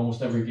minute in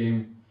almost every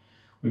game,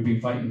 we've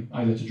been fighting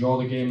either to draw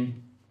the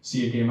game,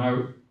 see a game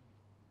out,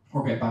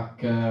 or get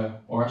back,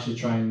 or actually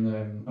try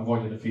and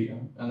avoid a defeat.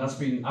 And I've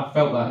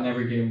felt that in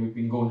every game we've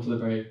been going to the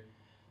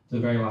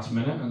very last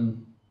minute,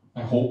 and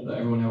I hope that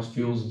everyone else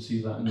feels and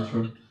sees that in this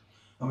room.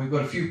 And we've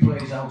got a few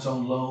players out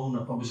on loan.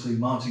 Obviously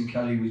Martin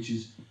Kelly, which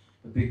is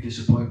a big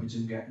disappointment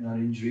in getting that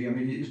injury. I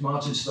mean, is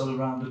Martin still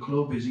around the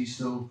club? Is he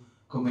still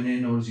coming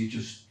in, or is he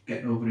just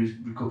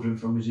recovering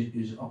from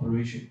his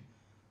operation?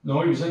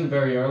 No, he was in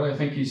very early. I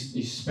think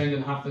he's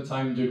spending half the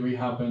time doing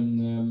rehab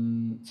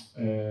in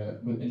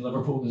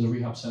Liverpool. There's a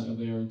rehab centre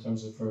there in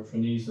terms of for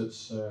knees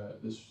that's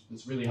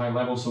really high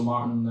level. So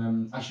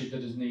Martin actually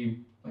did his knee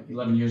like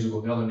 11 years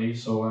ago, the other knee.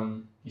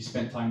 So he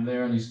spent time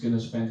there, and he's going to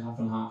spend half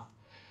and half.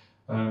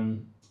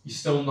 He's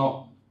still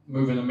not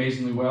moving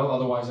amazingly well.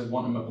 Otherwise, I'd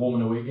want him at home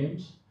and away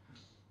games.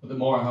 But the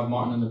more I have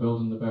Martin in the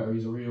building, the better.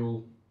 He's a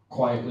real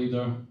quiet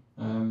leader,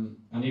 and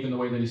even the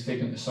way that he's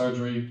taken to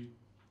surgery.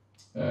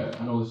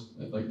 I know this,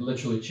 like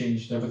literally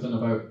changed everything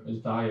about his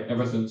diet,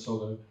 everything.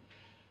 So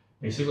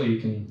basically he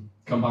can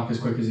come back as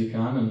quick as he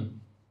can, and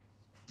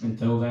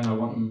until then I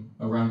want him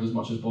around as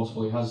much as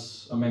possible. He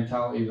has a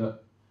mentality that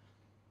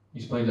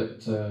he's played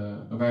at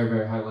a very,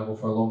 very high level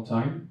for a long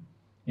time.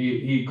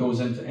 He goes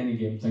into any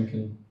game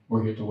thinking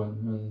we're here to win,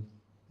 and the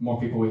more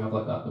people we have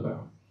like that, the better.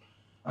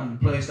 And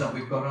the players that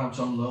we've got out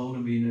on loan, I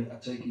mean, I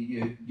take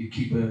it you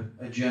keep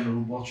a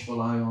general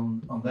watchful eye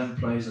on them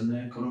players and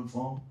their current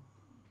form?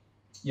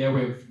 Yeah,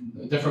 we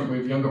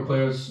have younger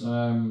players.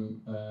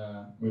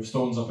 We have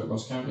Stones up at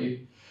Ross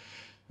County,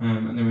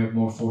 and then we have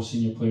more 4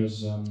 senior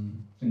players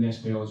in the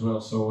SPL as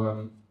well.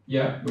 So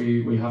yeah,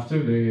 we have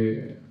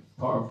to.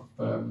 Part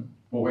of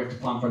what we have to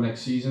plan for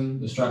next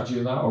season, the strategy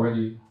of that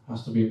already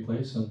has to be in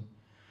place, and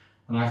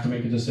I have to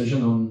make a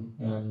decision on,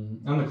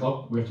 and the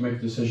club, we have to make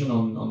a decision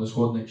on the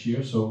squad next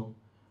year. So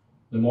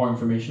the more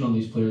information on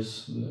these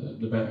players,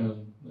 the better,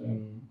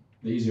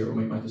 the easier it will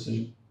make my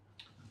decision.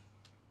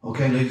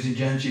 Okay, ladies and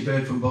gents, you've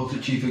heard from both the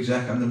chief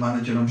exec and the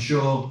manager. I'm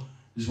sure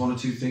there's 1 or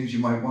 2 things you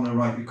might want to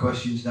write your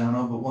questions down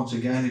on, but once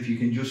again, if you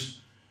can just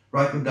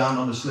write them down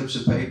on the slips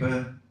of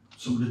paper,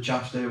 some of the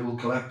chaps there will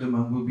collect them,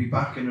 and we'll be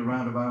back in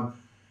around about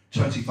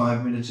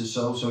 25 minutes or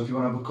so. So if you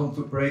want to have a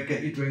comfort break,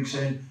 get your drinks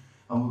in,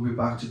 and we'll be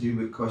back to deal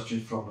with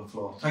questions from the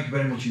floor. Thank you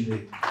very much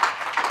indeed.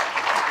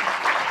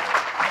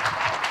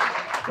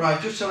 Right,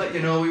 just to let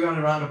you know, we ran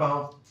around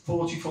about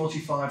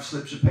 40-45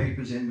 slips of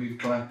papers in we've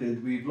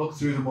collected. We've looked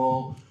through them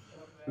all.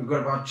 We've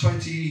got about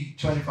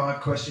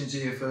 20-25 questions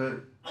here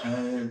for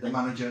the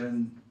manager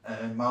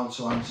and Mal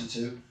to answer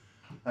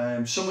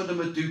to. Some of them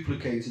are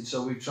duplicated,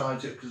 so we've tried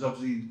to, because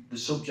obviously the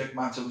subject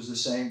matter was the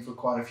same for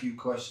quite a few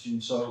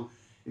questions. So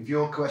if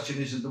your question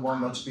isn't the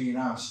one that's being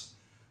asked,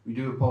 we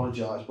do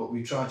apologise, but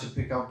we try to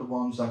pick out the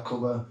ones that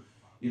cover,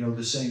 you know,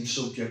 the same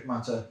subject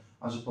matter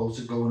as opposed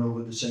to going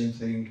over the same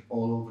thing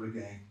all over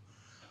again.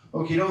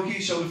 Okie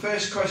dokie, so the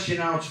first question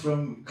out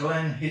from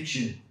Glenn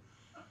Hitchin.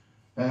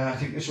 I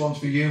think this one's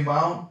for you,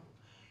 Mal.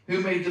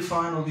 Who made the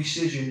final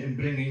decision in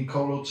bringing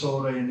Colo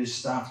Torre and his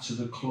staff to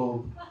the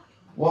club?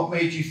 What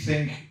made you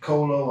think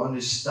Colo and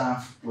his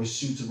staff were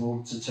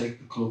suitable to take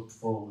the club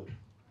forward?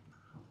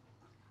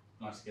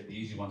 Nice to get the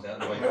easy ones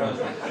out of the way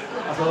first.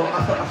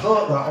 I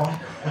thought that one.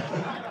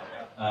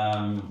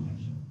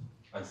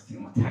 I just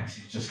think my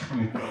taxi's just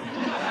coming.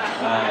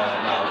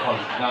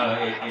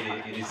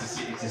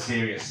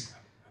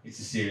 It's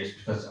a serious,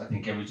 because I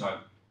think every time,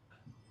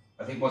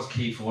 I think what's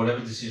key for whatever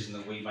decision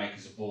that we make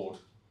as a board,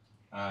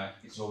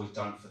 it's always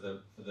done for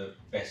the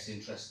best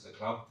interest of the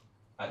club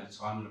at the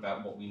time and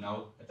about what we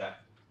know at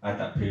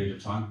that period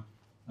of time.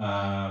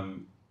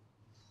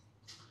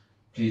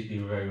 Please be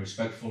very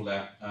respectful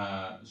that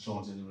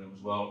Sean's in the room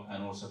as well,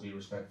 and also be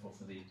respectful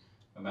for the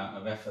amount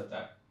of effort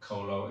that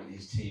Colo and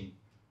his team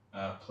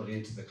put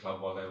into the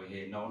club while they were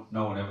here. No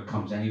one ever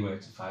comes anywhere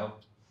to fail.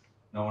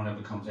 No one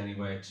ever comes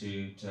anywhere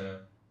to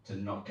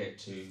not get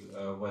to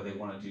where they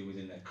want to do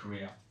within their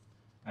career.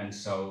 And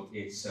so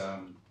it's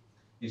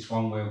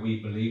one where we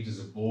believed as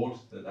a board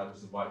that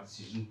was the right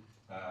decision.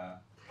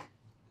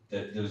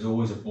 That there was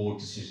always a board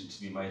decision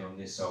to be made on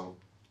this. So,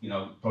 you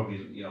know,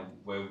 probably, you know,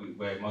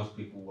 where most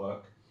people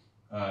work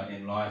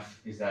in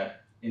life is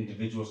that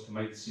individuals can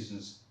make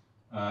decisions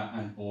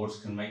and boards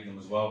can make them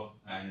as well.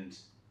 And,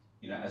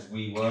 you know, as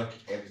we work,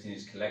 everything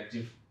is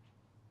collective.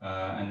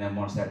 And then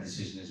once that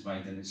decision is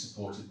made, then it's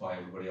supported by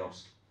everybody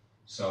else.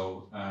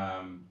 So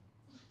I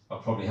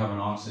probably haven't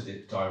answered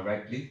it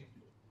directly,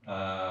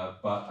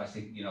 but I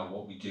think, you know,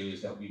 what we do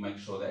is that we make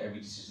sure that every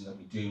decision that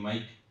we do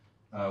make,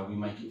 we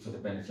make it for the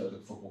benefit of the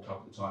football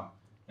club at the time.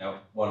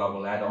 Now, what I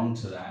will add on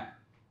to that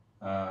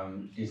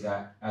is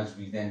that as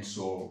we then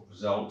saw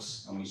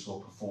results and we saw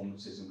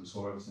performances and we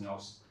saw everything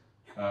else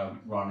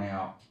run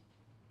out,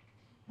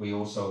 we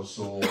also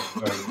saw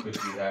very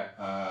quickly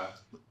that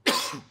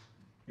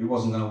it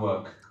wasn't going to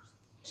work.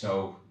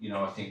 So, you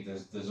know, I think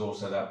there's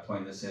also that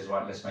point that says,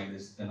 right, let's make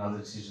this another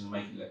decision,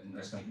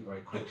 let's make it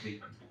very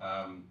quickly.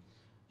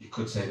 You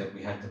could say that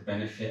we had the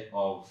benefit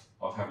of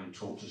having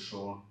talked to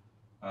Sean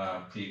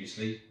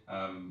previously,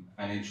 and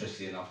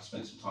interestingly enough, I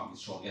spent some time with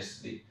Sean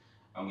yesterday,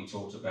 and we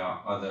talked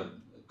about other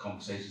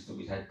conversations that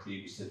we'd had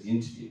previous to the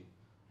interview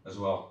as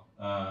well.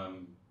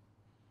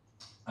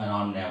 And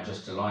I'm now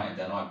just delighted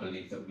that I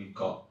believe that we've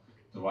got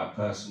the right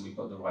person, we've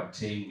got the right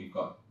team,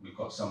 we've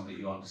got somebody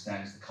who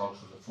understands the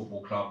culture of the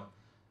football club,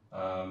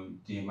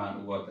 the amount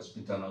of work that's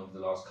been done over the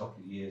last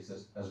couple of years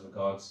as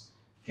regards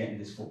getting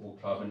this football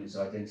club and its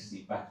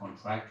identity back on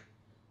track.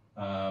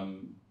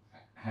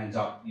 Hands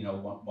up, you know,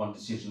 one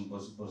decision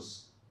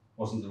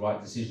wasn't the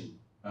right decision,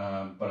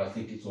 but I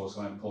think it's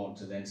also important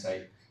to then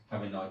say,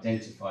 having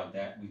identified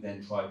that, we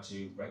then try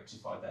to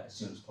rectify that as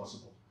soon as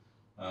possible,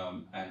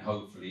 and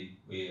hopefully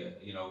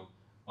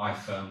I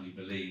firmly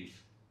believe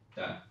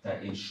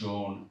that in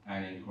Sean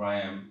and in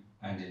Graham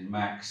and in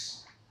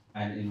Max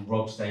and in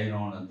Rob staying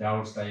on and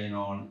Darryl staying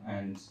on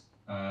and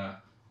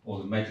all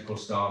the medical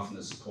staff and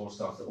the support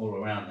staff that are all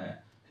around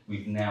there,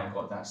 we've now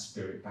got that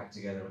spirit back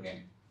together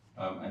again.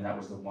 And that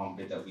was the one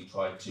bit that we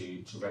tried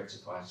to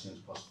rectify as soon as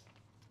possible.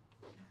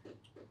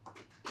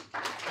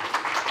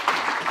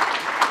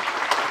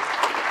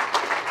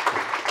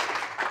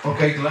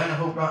 Okay, Glenn, I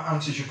hope that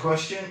answers your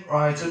question.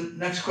 Right, and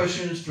next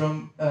question is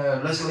from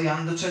Leslie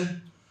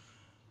Anderton.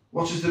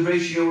 What is the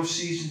ratio of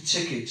season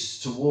tickets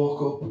to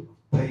walk-up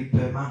pay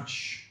per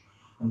match?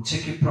 And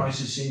ticket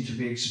prices seem to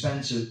be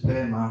expensive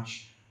per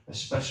match,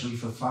 especially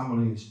for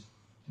families.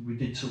 We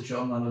did touch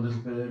on that a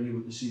little bit earlier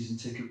with the season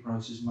ticket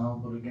prices,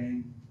 Mal, but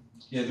again...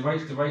 Yeah, the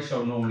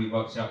ratio normally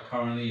works out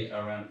currently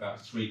around about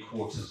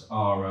 3/4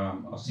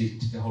 are season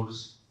ticket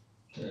holders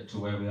to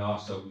where we are.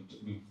 So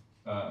we've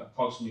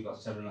approximately got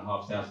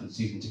 7,500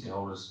 season ticket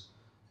holders.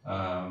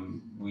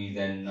 We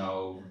then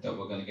know that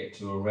we're going to get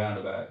to around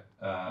about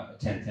a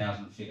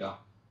 10,000 figure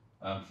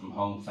from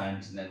home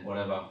fans, and then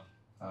whatever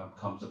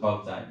comes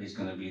above that is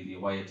going to be the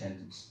away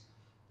attendance.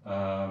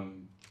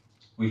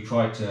 We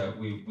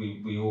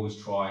always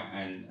try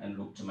and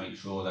look to make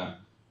sure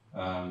that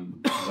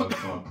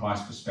from a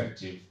price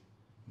perspective,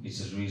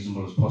 it's as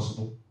reasonable as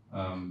possible.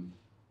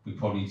 We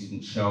probably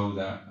didn't show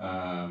that,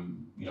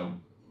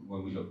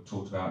 when we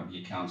talked about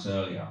the accounts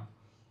earlier,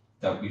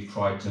 that we've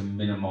tried to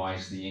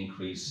minimise the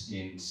increase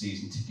in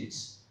season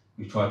tickets.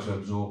 We've tried to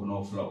absorb an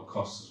awful lot of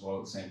costs as well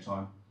at the same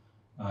time.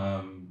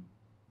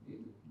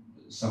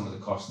 Some of the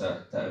costs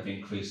that have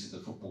increased at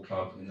the football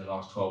club in the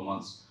last 12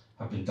 months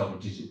have been double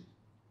digit,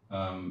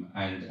 and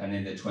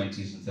in the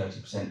 20s and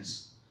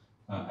 30%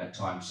 at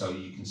times. So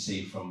you can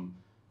see from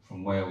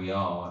where we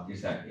are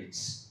is that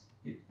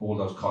all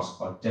those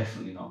costs are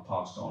definitely not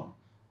passed on.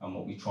 And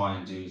what we try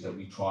and do is that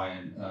we try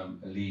and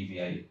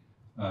alleviate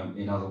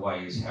in other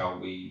ways how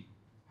we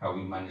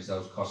manage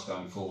those costs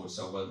going forward.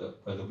 So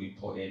whether we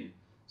put in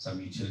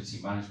some utility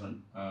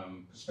management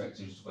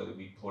perspectives, whether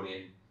we put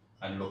in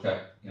and look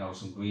at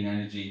some green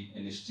energy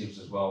initiatives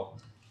as well,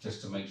 just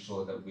to make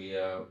sure that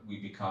we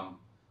become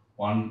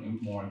one,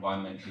 more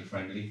environmentally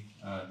friendly.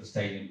 The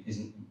stadium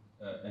isn't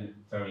a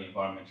very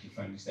environmentally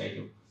friendly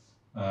stadium,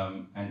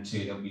 and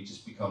two, that we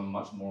just become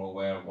much more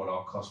aware of what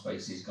our cost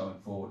base is going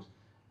forward.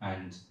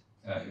 And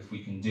if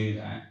we can do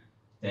that,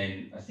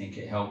 then I think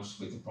it helps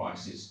with the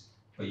prices.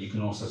 But you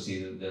can also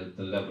see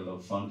the level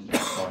of funding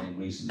that's gone in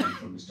recently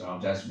from Mr.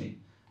 Al-Jazmi,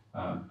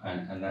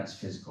 and that's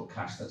physical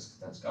cash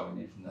that's going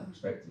in from that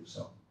perspective.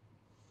 So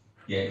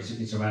yeah,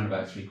 it's around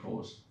about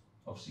 3/4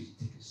 of season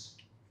tickets.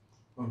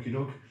 Okie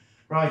doke.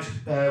 Right,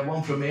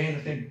 one from me, and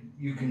I think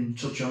you can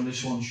touch on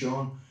this one,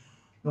 Sean.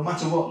 No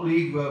matter what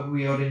league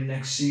we are in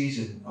next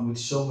season, and with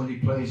so many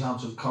players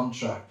out of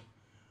contract,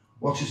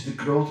 what is the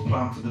growth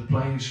plan for the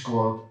playing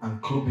squad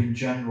and club in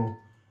general?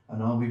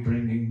 And are we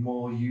bringing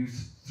more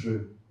youth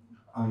through,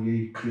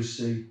 i.e. Chris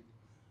C? I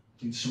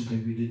think it's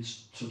something we did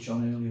touch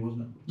on earlier,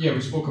 wasn't it? Yeah,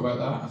 we spoke about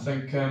that. I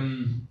think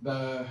in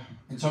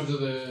terms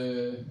of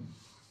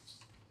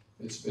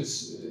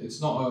it's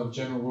not a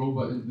general rule,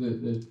 but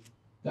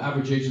the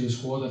average age of the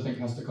squad, I think,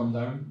 has to come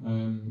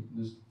down.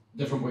 There's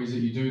different ways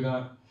that you do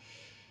that.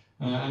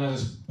 And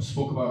as I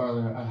spoke about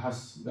earlier,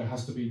 there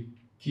has to be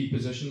key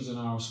positions in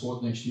our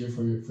squad next year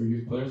for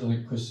youth players. I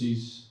think Chris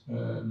C's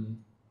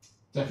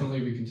definitely,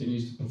 if he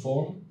continues to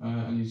perform,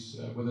 and he's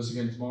with us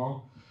again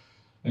tomorrow,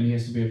 and he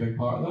has to be a big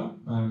part of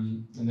that.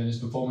 And then his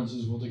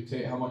performances will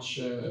dictate how much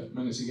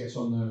minutes he gets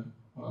on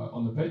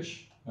the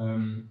pitch.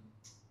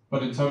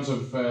 But in terms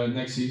of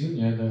next season,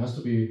 yeah, there has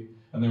to be,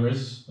 and there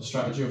is, a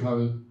strategy of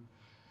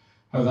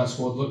how that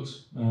squad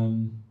looks,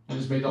 and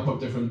it's made up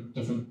of different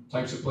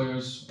types of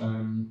players.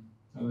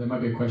 And there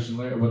might be a question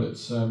later, but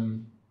it's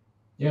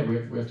yeah,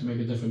 we have to make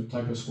a different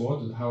type of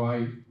squad. How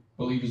I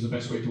believe is the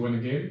best way to win a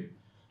game.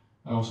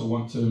 I also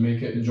want to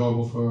make it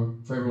enjoyable for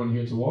everyone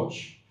here to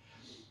watch,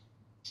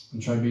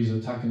 and try to be as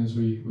attacking as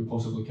we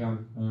possibly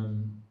can.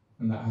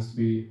 And that has to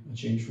be a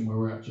change from where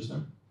we're at just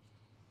now.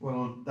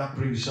 Well, that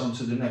brings us on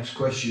to the next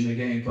question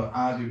again for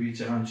RDB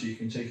to answer. You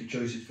can take a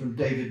choice. It's from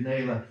David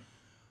Naylor.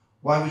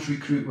 Why was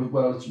recruitment,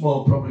 well, it's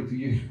more probably for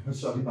you.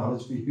 Sorry, Mal,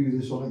 it's for you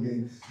this one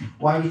again.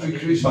 Why was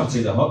recruitment...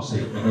 It's the hot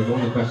seat because all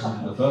the questions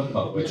in the first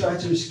part. We tried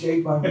to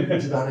escape by moving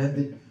to that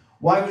ending.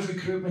 Why was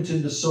recruitment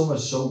in the summer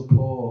so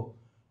poor?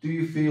 Do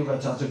you feel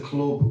that as a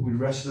club we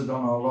rested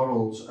on our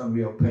laurels and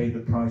we are paid the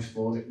price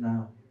for it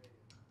now?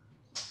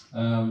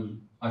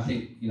 I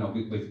think,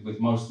 with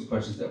most of the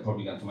questions that are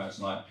probably going to come out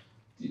tonight,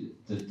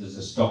 there's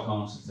a stock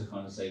answer to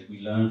kind of say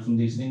we learn from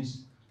these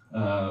things.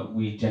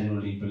 We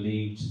generally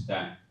believed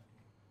that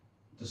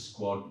the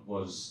squad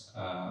was,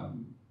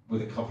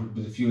 with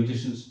a few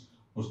additions,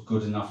 was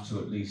good enough to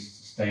at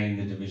least stay in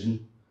the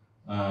division.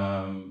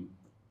 From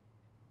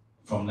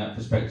that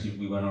perspective,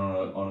 we went on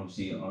a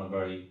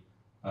very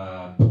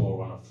poor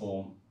run of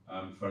form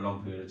for a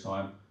long period of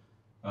time,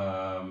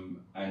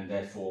 and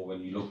therefore, when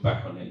you look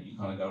back on it, you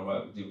kind of go,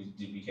 right,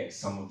 did we get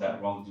some of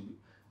that wrong?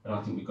 I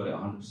don't think we got it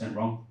 100%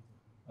 wrong.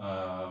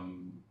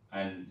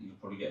 And you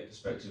probably get a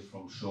perspective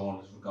from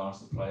Sean as regards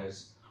to the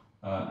players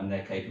and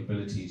their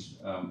capabilities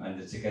and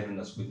the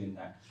togetherness within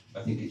that.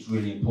 I think it's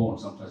really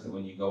important sometimes that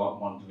when you go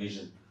up one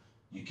division,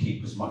 you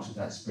keep as much of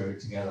that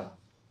spirit together,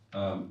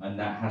 and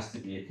that has to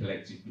be a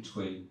collective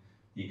between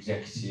the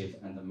executive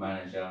and the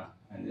manager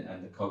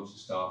and the coaching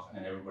staff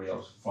and everybody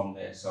else from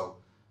there. So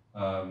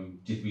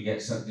did we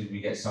get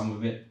some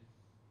of it?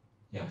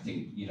 yeah, I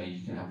think you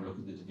can have a look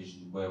at the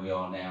division where we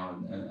are now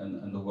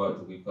and the work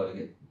that we've got to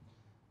get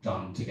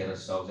done to get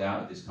ourselves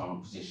out of this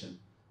current position.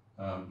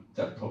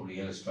 That probably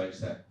illustrates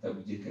that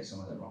we did get some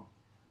of that wrong.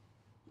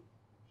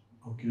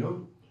 Okay,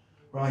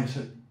 right.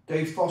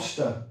 Dave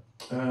Foster,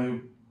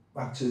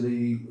 back to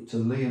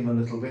Liam a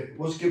little bit.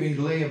 Was giving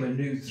Liam a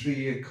new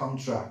 3-year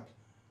contract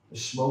a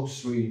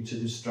smokescreen to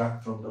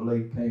distract from the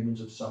late payment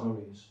of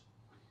salaries?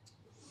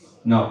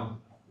 No,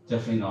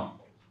 definitely not.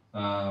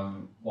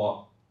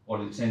 What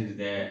intended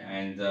there,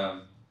 and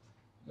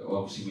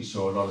obviously we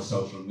saw a lot of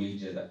social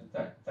media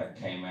that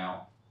came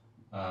out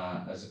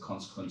as a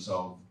consequence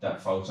of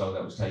that photo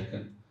that was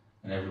taken,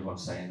 and everyone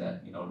saying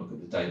that look at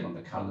the date on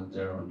the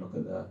calendar and look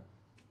at the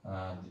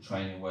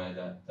training wear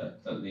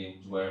that Liam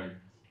was wearing.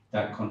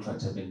 That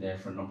contract had been there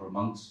for a number of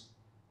months.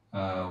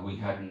 We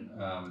hadn't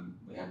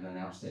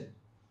announced it,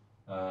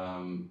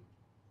 and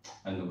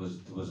there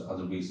was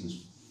other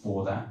reasons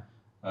for that.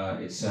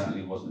 It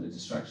certainly wasn't a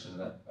distraction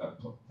at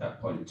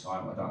that point in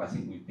time. I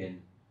think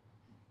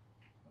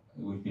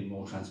we've been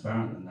more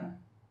transparent than that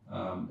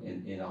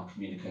in our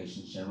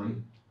communications generally.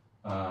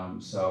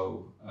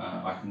 So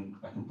I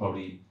can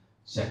probably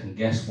second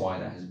guess why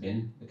that has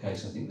been the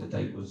case. I think the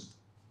date was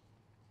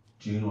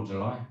June or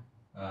July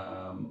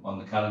on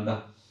the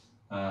calendar,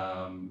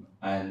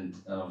 and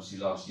obviously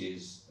last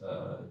year's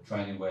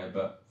training wear.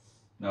 But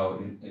no,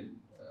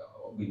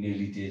 we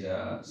nearly did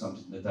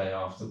something the day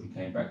after we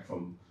came back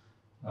from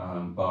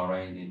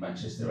Bahrain in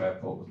Manchester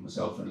Airport with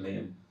myself and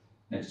Liam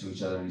next to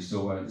each other, and he's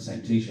still wearing the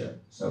same T-shirt.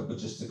 So, but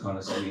just to kind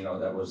of say,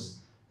 that was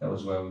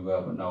where we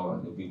were. But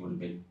no, we would have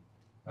been.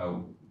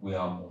 We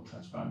are more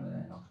transparent than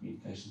that in our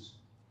communications.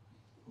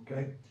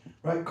 Okay,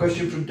 right.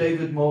 Question from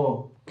David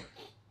Moore: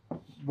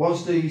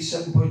 was the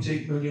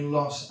 7.8 million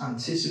loss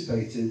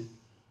anticipated,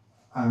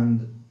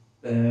 and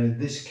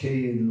this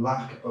key in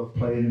lack of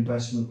player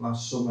investment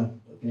last summer?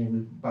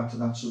 Again, back to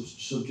that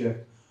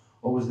subject.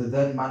 Or was the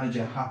then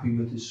manager happy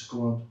with his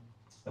squad?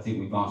 I think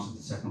we've answered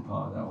the second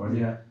part of that already.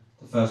 Yeah.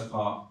 The first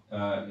part,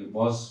 it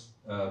was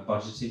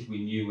budgeted. We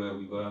knew where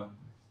we were.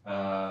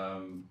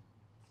 On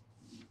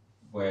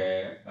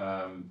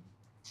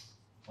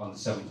the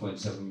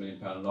 £7.7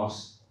 million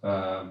loss,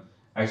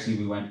 actually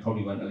we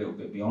probably went a little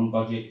bit beyond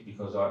budget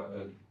because at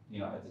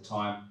the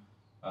time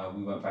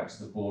we went back to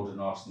the board and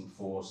asked them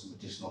for some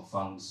additional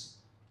funds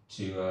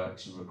to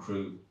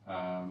recruit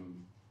 5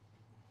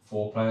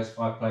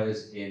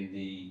 players in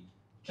the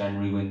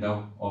January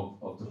window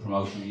of the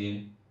promotion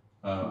year,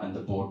 and the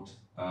board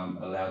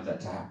allowed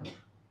that to happen.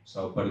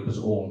 So, but it was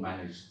all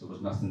managed. There was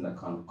nothing that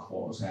kind of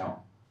caught us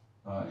out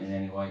in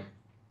any way.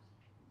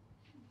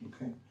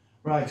 Okay.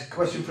 Right.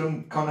 Question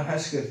from Connor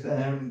Hesketh.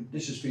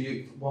 This is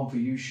one for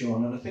you,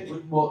 Sean. And I think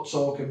we're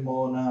talking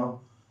more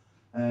now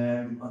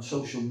on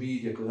social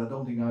media, because I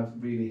don't think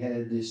I've really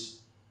heard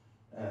this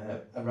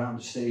around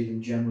the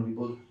stadium generally.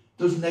 But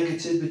does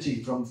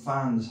negativity from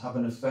fans have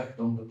an effect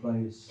on the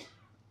players?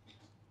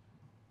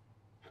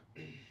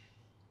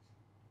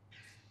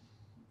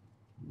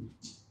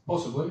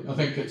 Possibly. I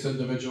think it's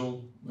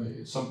individual.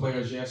 Some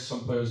players yes,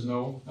 some players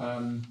no.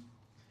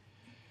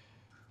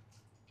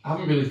 I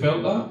haven't really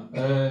felt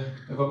that.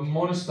 If I'm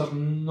honest, I've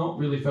not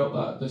really felt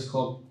that at this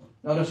club.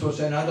 No, that's what I'm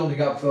saying. I don't think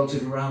I've felt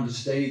it around the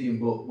stadium,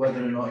 but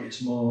whether or not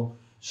it's more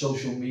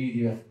social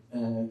media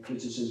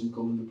criticism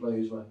coming to play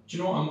as well. Do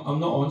you know what? I'm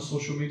not on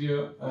social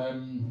media.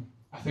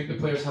 I think the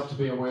players have to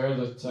be aware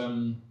that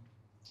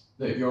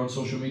that if you're on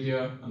social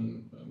media,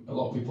 and a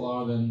lot of people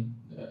are, then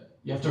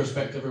you have to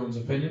respect everyone's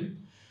opinion.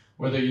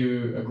 Whether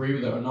you agree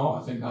with it or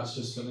not, I think that's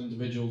just an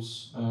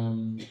individual's.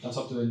 That's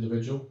up to the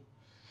individual.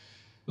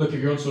 Look, if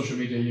you're on social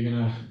media,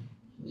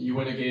 you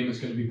win a game, it's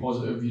going to be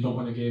positive. You don't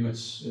win a game,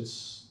 it's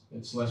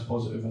less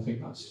positive. I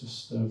think that's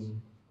just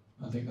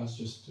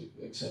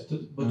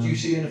accepted. But do you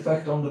see an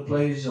effect on the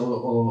players,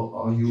 or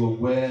are you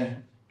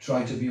aware?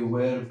 Try to be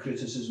aware of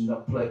criticism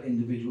that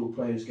individual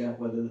players get,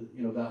 whether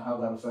how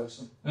that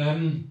affects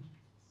them.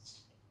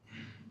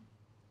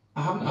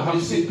 I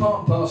haven't seen part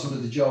and parcel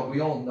of the job. We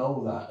all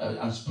know that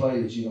as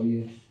players,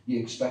 you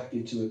expect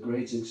it to a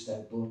great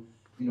extent, but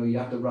you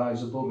have to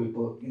rise above it.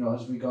 But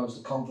as regards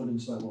to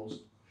confidence levels,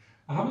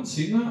 I haven't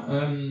seen that.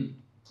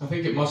 I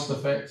think it must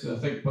affect.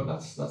 But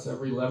that's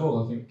every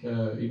level. I think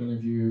even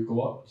if you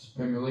go up to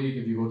Premier League,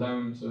 if you go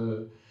down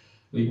to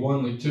League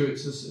One, League Two,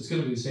 it's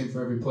going to be the same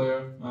for every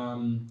player.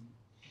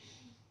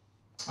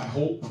 I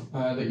hope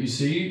that you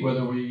see,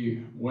 whether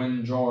we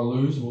win, draw or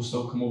lose, we'll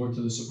still come over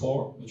to the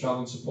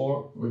travelling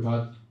support. We've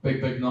had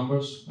big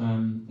numbers,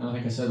 and I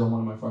think I said on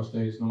one of my first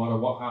days, no matter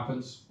what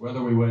happens,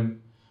 whether we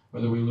win,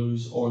 whether we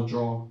lose or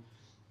draw,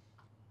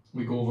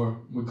 we go over,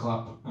 we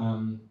clap,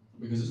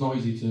 because it's not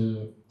easy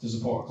to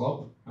support a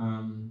club,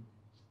 and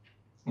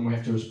we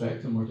have to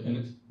respect them.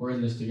 We're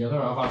in this together.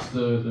 I've asked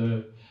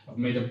I've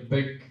made a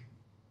big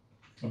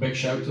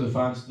shout to the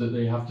fans that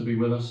they have to be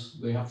with us.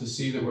 They have to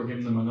see that we're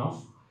giving them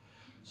enough.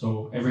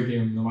 So every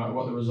game, no matter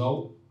what the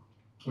result,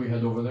 we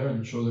head over there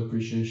and show the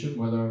appreciation.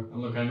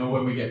 And look, I know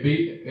when we get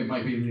beat, it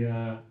might be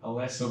a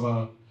less of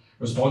a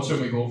response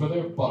when we go over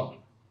there, but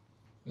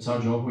it's our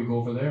job. We go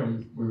over there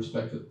and we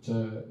respect that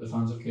the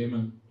fans have came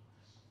and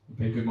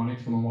paid good money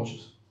to come and watch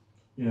us.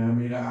 Yeah, I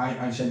mean,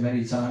 I say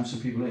many times to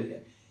people,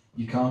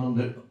 you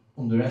can't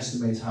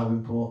underestimate how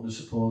important the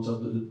support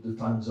of the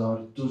fans are.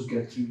 It does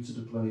get through to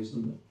the players,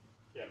 doesn't it?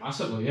 Yeah,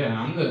 massively.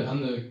 Yeah,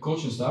 and the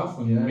coaching staff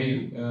and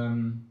me.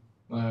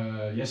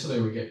 Yesterday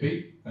we get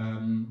beat,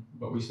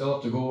 but we still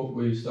have to go.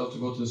 We still have to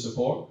go to the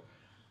support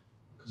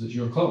because it's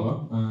your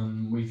club,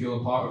 and we feel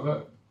a part of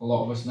it. A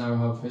lot of us now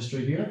have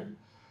history here,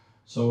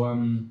 so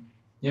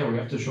yeah, we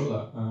have to show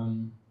that.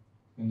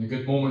 In the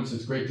good moments,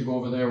 it's great to go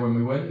over there when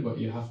we win, but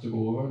you have to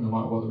go over no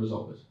matter what the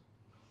result is.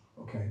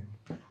 Okay.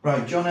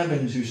 Right, John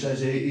Evans, who says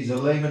he's a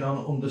layman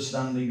on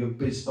understanding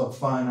of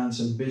finance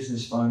and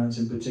business finance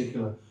in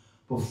particular,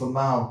 but for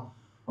Mal,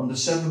 on the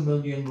 7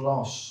 million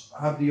loss,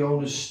 have the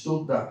owners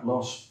stood that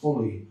loss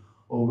fully,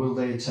 or will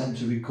they attempt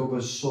to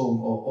recover some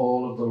or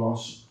all of the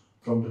loss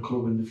from the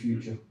club in the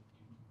future?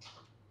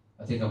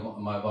 I think I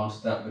might have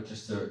answered that, but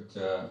just to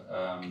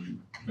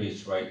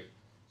reiterate,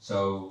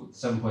 so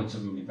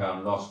 £7.7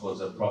 million loss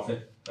was a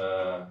profit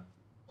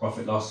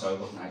loss, so it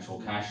wasn't actual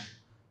cash.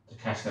 The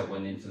cash that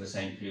went in for the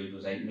same period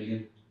was 8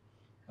 million.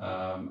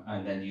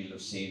 And then you'll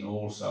have seen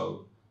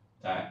also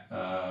that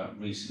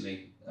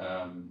recently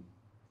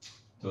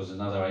there was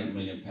another £8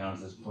 million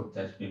that's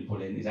been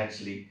put in.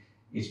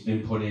 It's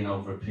been put in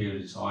over a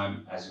period of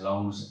time as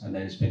loans, and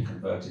then it's been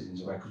converted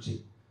into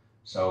equity.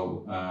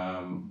 So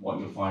what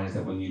you'll find is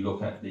that when you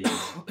look at the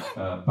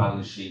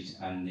balance sheet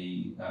and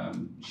the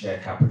share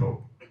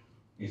capital,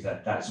 is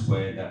that's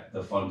where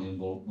the funding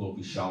will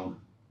be shown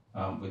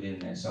within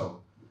there.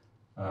 So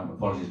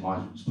apologies,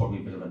 it's probably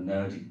a bit of a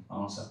nerdy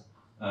answer,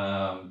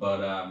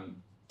 but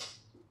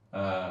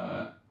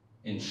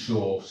in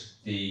short,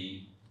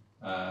 the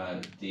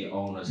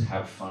owners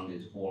have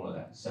funded all of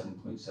that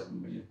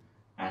 7.7 million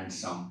and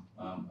some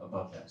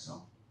above that.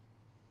 So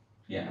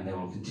yeah, and they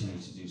will continue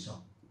to do so.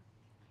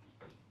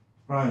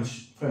 Right,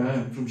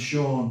 from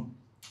Sean,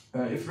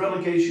 if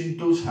relegation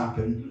does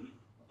happen,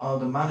 are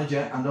the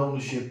manager and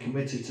ownership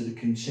committed to the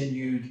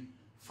continued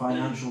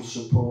financial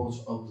support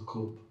of the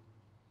club?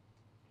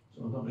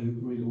 So I don't know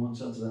who really wants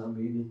to answer that. I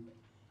mean,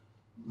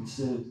 it's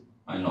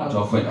I knocked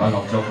off when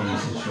you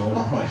said Sean,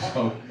 right?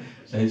 So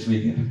it's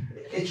Wigan.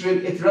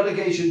 If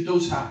relegation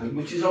does happen,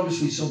 which is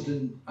obviously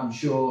something I'm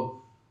sure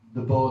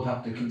the board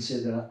have to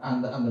consider,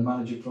 and the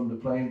manager from the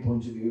playing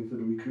point of view for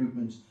the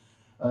recruitment,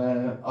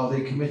 are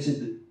they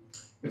committed?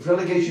 If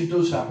relegation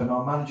does happen,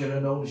 are manager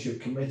and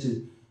ownership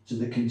committed to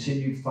the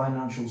continued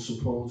financial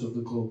support of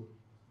the club?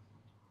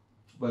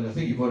 Well, I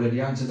think you've already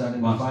answered that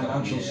in the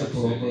financial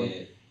support.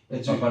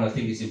 But I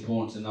think it's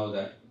important to know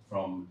that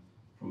from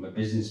a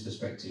business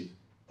perspective,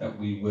 that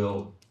we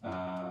will,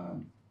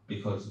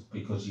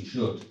 because you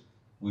should,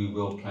 we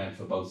will plan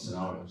for both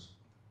scenarios.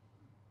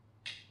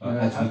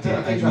 As we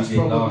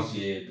did last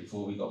year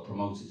before we got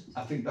promoted.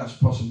 I think that's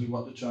possibly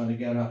what they're trying to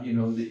get at. You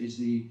know, is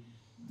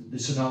the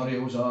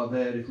scenarios are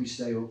there if we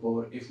stay up,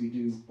 or if we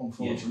do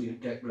unfortunately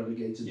get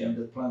relegated, and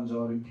the plans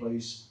are in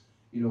place,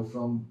 you know,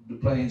 from the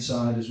playing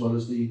side as well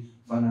as the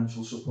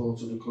financial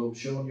support of the club.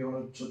 Sean, you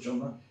want to touch on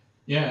that?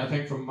 Yeah, I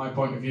think from my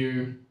point of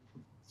view,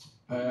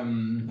 I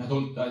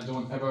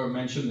don't ever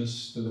mention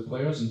this to the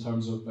players in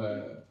terms of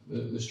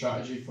the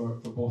strategy for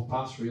both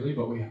paths really,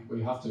 but we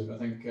have to. I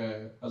think,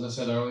 as I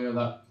said earlier,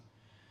 that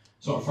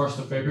sort of 1st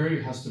of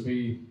February has to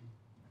be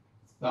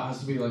like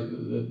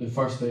the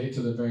first day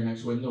to the very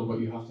next window, but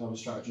you have to have a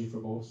strategy for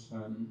both.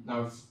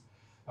 Now,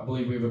 I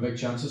believe we have a big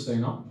chance of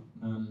staying up,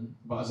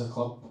 but as a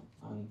club,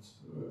 and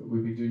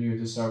we'd be doing you a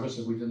disservice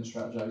if we didn't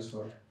strategise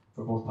for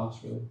both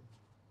paths really.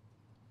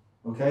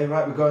 Okay,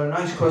 right, we've got a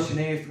nice question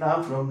here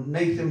now from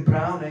Nathan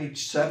Brown,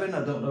 age 7.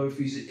 I don't know if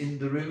he's in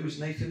the room. Is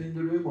Nathan in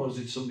the room, or is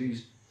it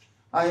somebody's...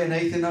 Hiya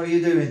Nathan, how are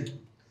you doing?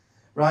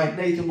 Right,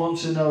 Nathan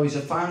wants to know, he's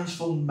a Fans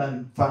Fund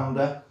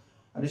founder,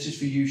 and this is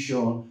for you,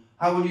 Sean.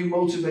 How will you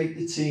motivate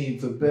the team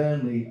for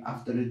Burnley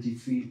after a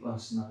defeat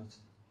last night?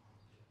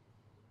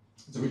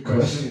 It's a good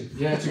question.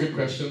 Yeah, it's a good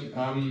question.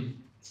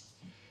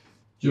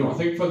 You know, I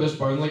think for this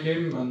Burnley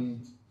game,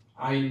 and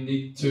I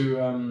need to...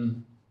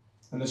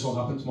 and this will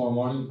happen tomorrow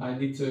morning. I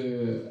need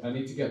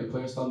to get the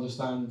players to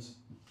understand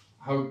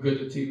how good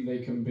a team they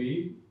can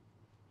be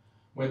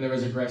when they're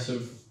as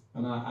aggressive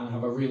and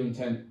have a real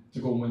intent to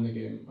go and win the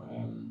game.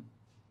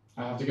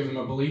 I have to give them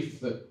a belief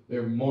that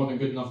they're more than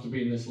good enough to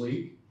be in this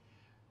league,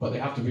 but they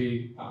have to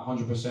be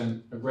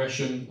 100%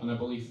 aggression and a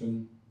belief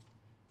in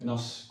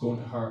us going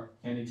to hurt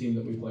any team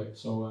that we play.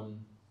 So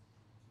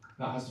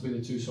that has to be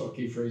the two sort of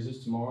key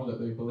phrases tomorrow, that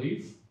they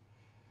believe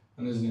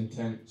and there's an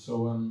intent.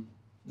 So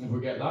if we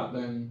get that,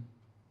 then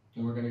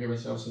we're going to give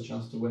ourselves a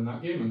chance to win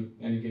that game and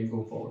any game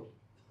going forward.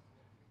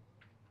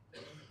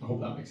 I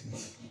hope that makes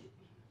sense.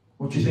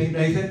 What do you think,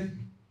 Nathan?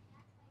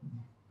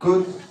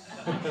 Good?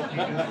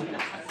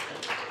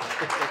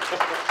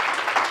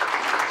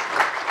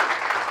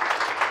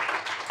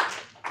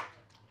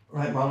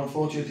 Right, well,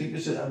 unfortunately, I think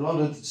there's a lot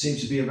of seems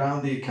to be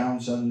around the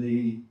accounts and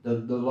the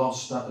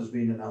loss that has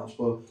been announced.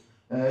 But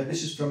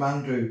this is from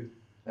Andrew.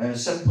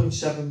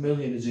 7.7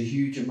 million is a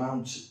huge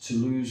amount to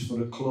lose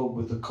for a club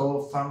with a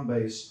core fan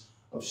base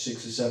of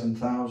 6,000 or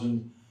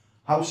 7,000.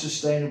 How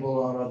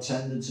sustainable are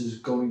attendances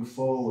going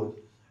forward,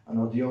 and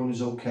are the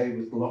owners okay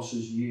with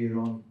losses year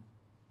on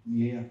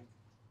year?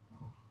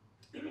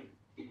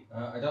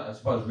 I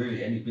suppose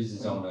really any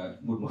business owner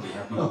wouldn't be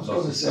happy with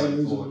losses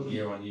going forward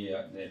year on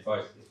year. If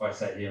I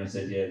sat here and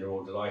said they're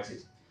all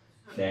delighted,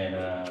 then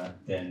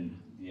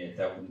yeah,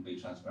 that wouldn't be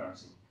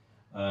transparency.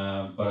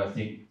 But I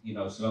think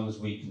so long as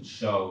we can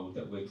show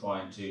that we're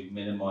trying to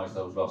minimise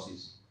those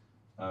losses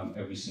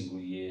every single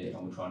year,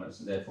 and we're trying to,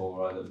 so therefore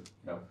we're either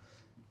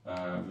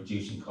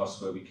reducing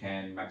costs where we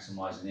can,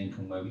 maximising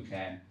income where we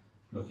can,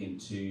 looking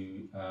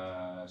to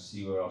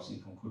see where else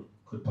income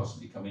could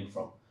possibly come in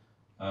from.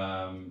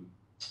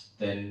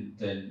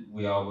 Then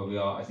we are where we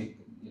are. I think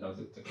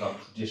the club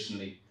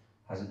traditionally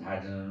hasn't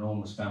had an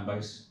enormous fan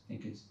base. I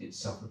think it's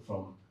suffered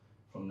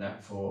from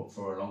that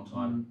for a long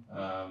time.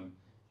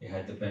 It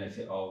had the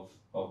benefit of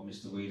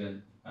Mr.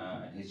 Wigan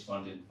and his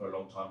funding for a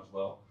long time as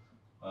well,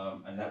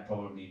 and that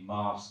probably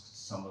masked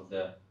some of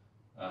the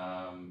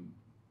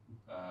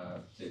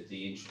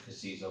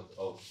intricacies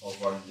of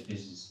running the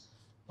business.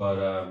 But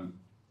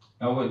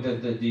no,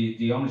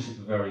 the ownership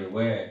are very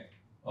aware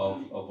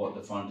of what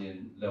the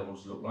funding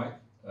levels look like.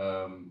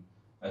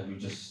 As we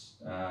just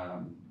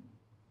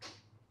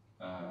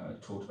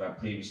talked about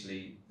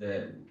previously,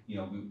 we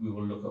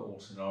will look at all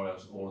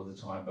scenarios all of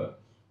the time,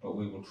 but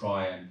we will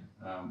try and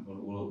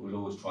we'll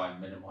always try and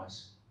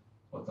minimise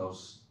what the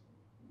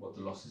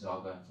losses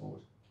are going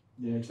forward.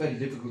 Yeah, it's very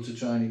difficult to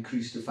try and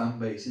increase the fan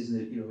base, isn't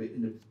it?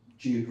 In the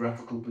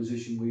geographical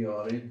position we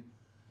are in.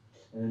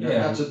 And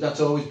yeah, that's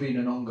always been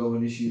an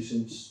ongoing issue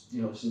since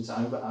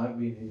I've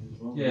been here as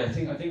well. Yeah, I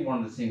think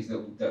one of the things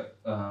that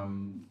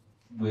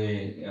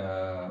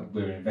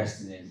we're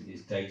investing in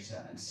is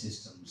data and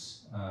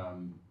systems.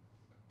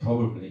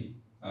 Probably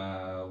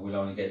we'll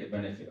only get the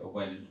benefit of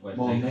when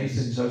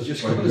Nathan's. I was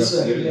just going to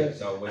say. Yeah.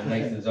 So when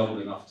Nathan's old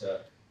enough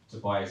to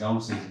buy his own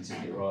season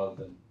ticket rather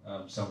than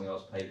somebody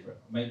else pay for it.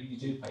 Maybe you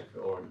do pay for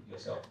it or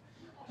yourself.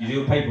 You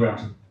do a paper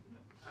round.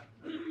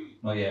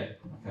 Not yet.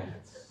 Okay.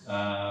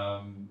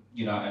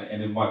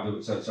 And it might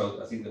be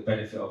so. I think the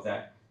benefit of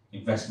that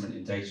investment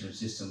in data and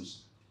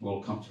systems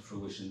will come to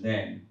fruition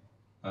then,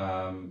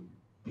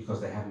 because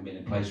they haven't been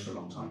in place for a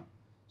long time.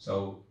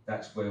 So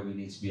that's where we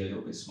need to be a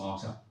little bit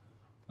smarter.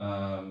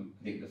 I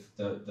think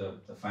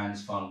the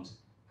fans fund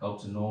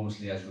helped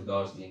enormously as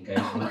regards the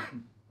engagement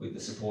with the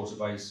supporter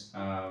base,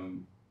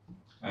 and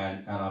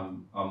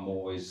I'm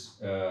always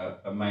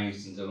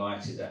amazed and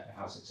delighted at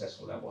how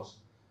successful that was.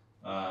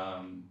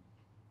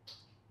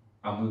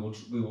 And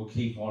we will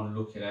keep on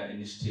looking at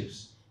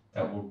initiatives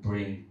that will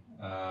bring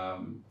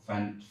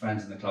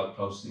fans in the club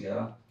closer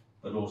together,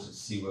 but also to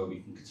see where we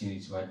can continue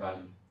to add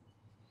value.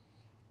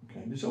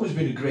 Okay, there's always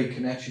been a great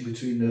connection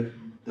between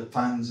the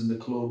fans and the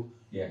club.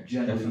 Yeah,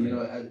 generally,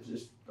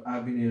 definitely.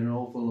 I've been here an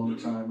awful long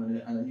time,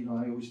 and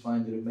I always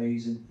find it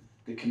amazing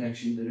the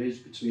connection there is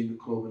between the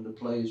club and the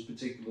players,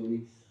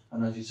 particularly.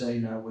 And as you say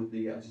now,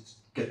 as it's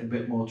getting a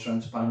bit more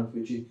transparent,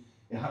 which it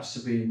has to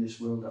be in this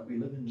world that we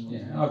live in.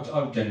 Yeah,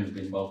 I've generally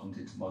been welcomed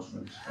into most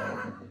rooms.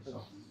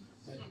 So.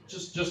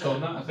 Just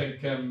on that, I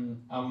think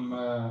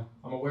I'm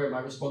aware of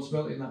my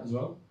responsibility in that as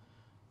well.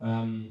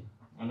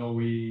 I know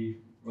we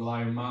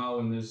rely on Mal,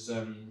 and there's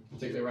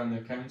particularly around the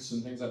accounts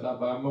and things like that,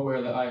 but I'm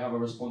aware that I have a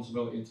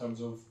responsibility in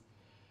terms of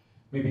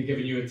maybe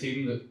giving you a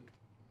team that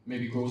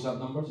maybe grows that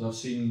numbers. I've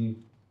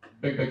seen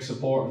big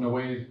support in a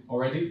way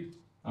already.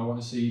 I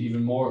want to see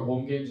even more at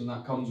home games, and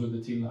that comes with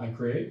the team that I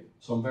create.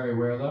 So I'm very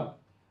aware of that,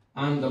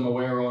 and I'm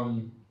aware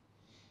on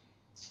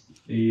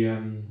the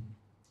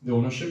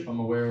ownership. I'm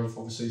aware of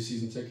obviously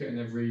season ticket and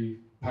every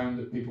pound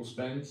that people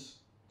spend.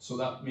 So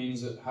that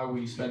means that how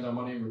we spend our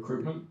money in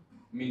recruitment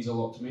means a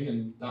lot to me,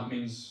 and that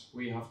means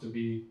we have to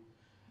be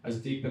as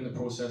deep in the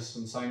process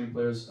and signing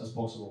players as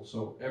possible.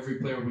 So every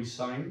player we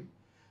sign,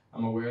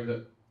 I'm aware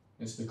that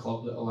it's the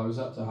club that allows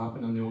that to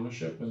happen and the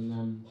ownership. And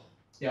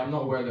I'm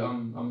not aware that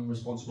I'm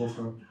responsible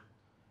for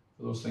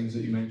those things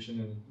that you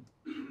mentioned,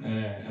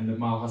 and that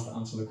Mal has to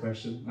answer the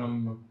question.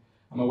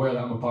 I'm aware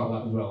that I'm a part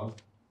of that as well.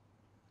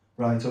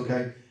 Right,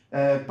 okay.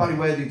 Barry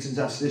Worthington's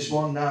asked this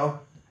one now.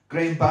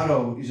 Graham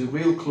Barrow is a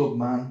real club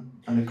man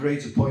and a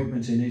great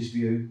appointment in his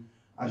view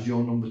as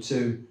your number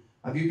 2.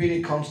 Have you been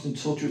in constant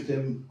touch with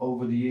him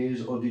over the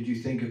years, or did you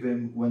think of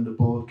him when the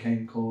board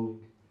came calling?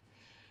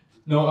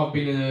 No, I've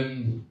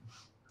been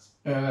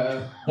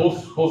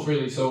both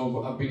really.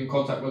 So I've been in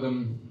contact with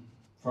him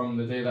from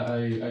the day that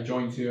I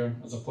joined here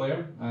as a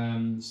player,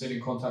 and stayed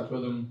in contact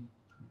with him,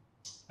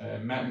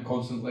 met him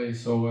constantly.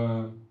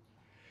 So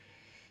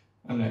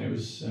and then it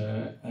was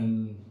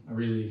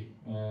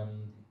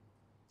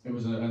it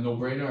was a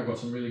no-brainer. I got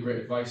some really great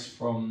advice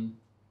from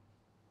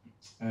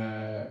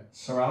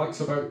Sir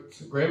Alex about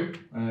Graham.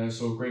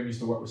 So Graham used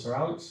to work with Sir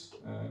Alex,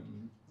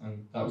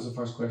 and that was the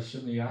first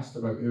question he asked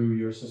about who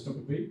your assistant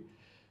would be.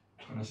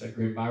 And I said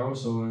Graham Barrow,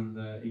 and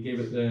he gave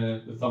it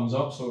the thumbs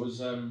up. So it was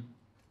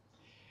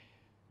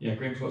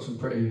Graham's got some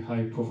pretty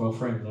high-profile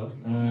friends though.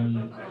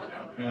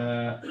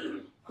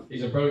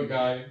 He's a brilliant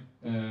guy,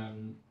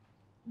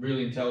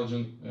 really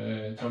intelligent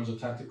in terms of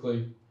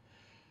tactically,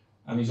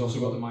 and he's also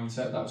got the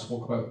mindset that I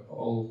spoke about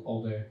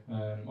all day,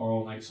 or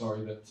all night,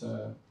 sorry,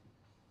 that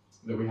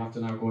we have to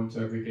now go into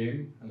every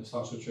game, and it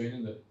starts with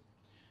training, that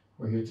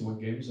we're here to win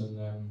games,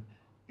 and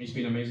he's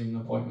been amazing in the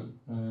appointment.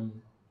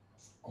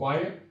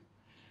 Quiet.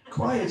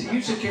 Quiet. He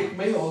used to kick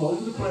me all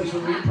over the place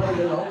when we played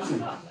at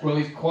Oldham. Well,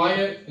 he's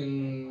quiet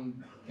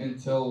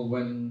until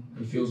when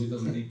he feels he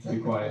doesn't need to be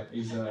quiet.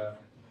 He's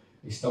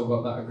still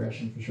got that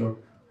aggression for sure.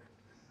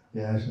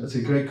 Yeah, that's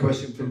a great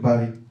question from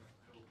Barry.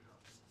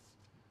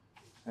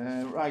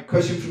 Right,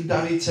 question from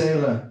Danny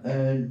Taylor.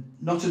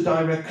 Not a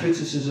direct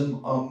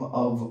criticism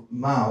of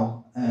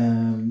Mal,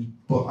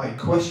 but I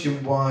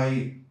question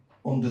why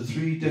under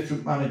 3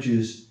 different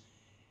managers,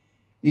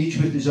 each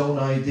with his own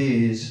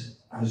ideas,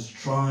 has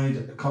tried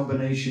a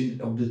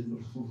combination of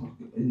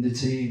in the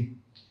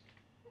team.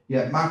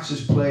 Yet Max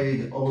has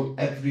played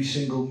every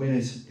single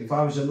minute. If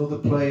I was another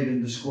player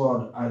in the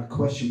squad, I'd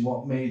question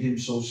what made him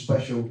so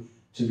special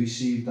to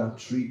receive that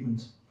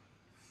treatment.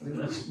 I think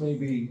that's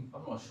maybe.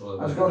 I'm not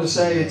sure. I was going to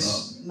say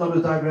it's not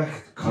a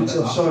direct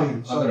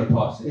criticism.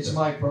 Sorry. It's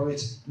my problem.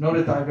 It's not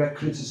a direct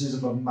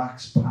criticism of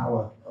Max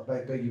Power. I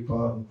beg your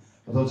pardon.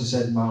 I thought I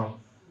said Mal.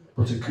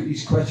 But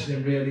his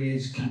questioning really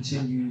is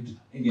continued.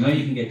 You know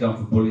you can get done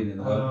for bullying in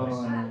the workplace.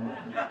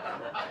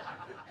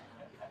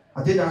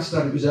 I did ask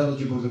that it was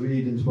eligible to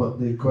read into what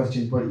the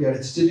questions, but yeah,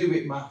 it's to do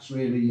with Max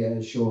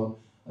really, Sean,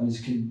 and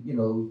it's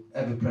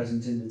ever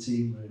present in the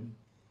team really.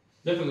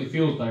 Definitely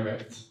feels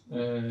direct.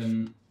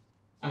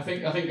 I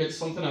think it's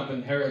something I've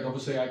inherited.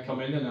 Obviously, I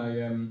come in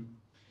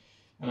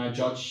and I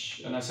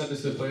judge, and I said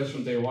this to the players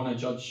from day one. I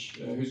judge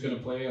who's going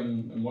to play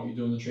and what you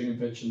do on the training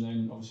pitch, and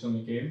then obviously on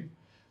the game.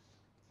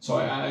 So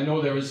I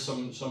know there is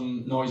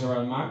some noise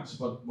around Max,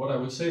 but what I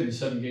would say in the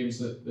 7 games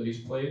that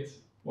he's played,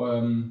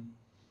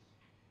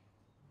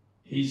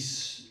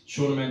 he's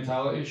shown a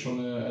mentality, shown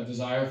a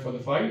desire for the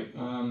fight.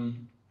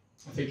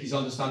 I think he's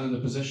understanding the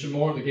position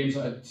more. The games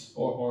that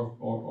or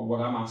what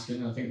I'm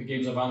asking, I think the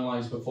games I've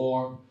analysed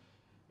before,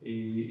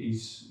 he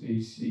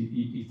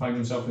finds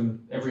himself in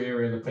every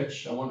area of the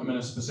pitch. I want him in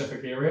a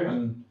specific area,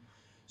 and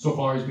so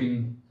far he's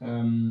been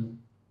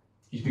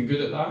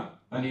good at that.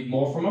 I need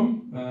more from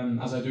him,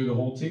 as I do the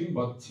whole team,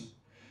 but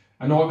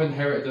I know I've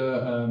inherited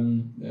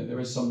there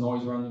is some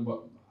noise around him,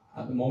 but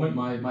at the moment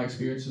my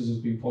experiences has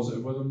been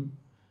positive with him,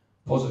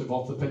 positive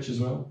off the pitch as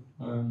well.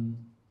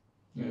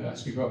 I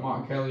speak about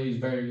Martin Kelly,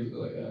 he's very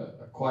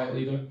a quiet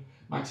leader.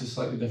 Max is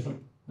slightly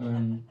different.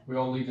 We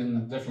all lead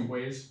in different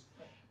ways,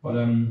 but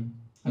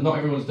and not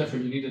everyone's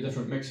different. You need a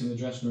different mix in the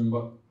dressing room,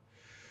 but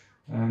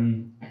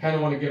I kind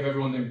of want to give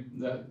everyone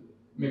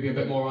maybe a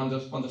bit more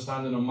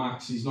understanding on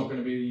Max. He's not going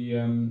to be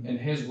in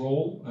his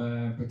role,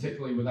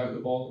 particularly without the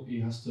ball.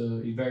 He's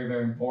very,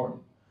 very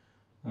important.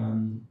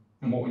 And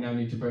what we now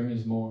need to bring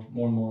is more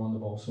and more on the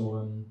ball.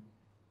 So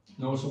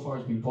no, so far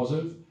it's been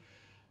positive.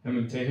 Him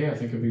and Tehe, I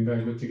think, have been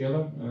very good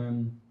together.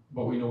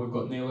 But we know we've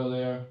got Naylor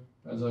there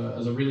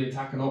as a really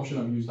attacking option.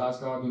 I've used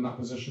Asgard in that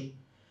position.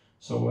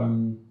 So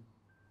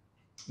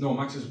no,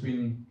 Max has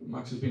been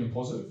a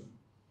positive,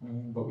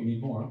 but we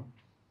need more.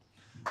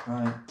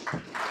 Right.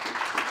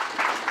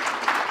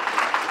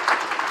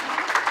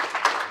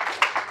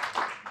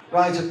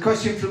 Right, a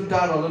question from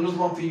Darryl, another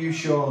one for you,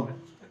 Sean.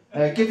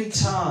 Given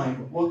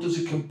time, what does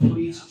a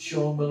complete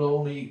Sean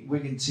Maloney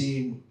Wigan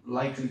team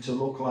likely to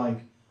look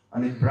like?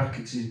 And in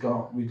brackets he's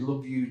got, we'd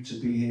love you to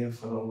be here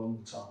for a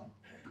long time.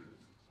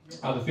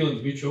 The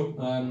feeling's mutual,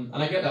 and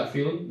I get that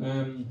feeling.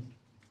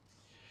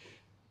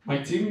 My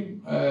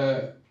team,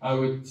 I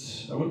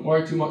wouldn't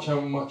worry too much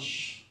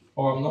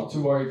or I'm not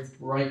too worried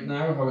right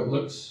now how it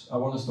looks. I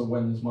want us to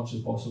win as much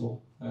as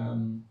possible.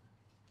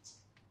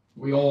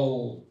 We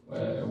all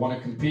want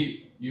to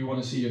compete. You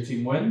want to see your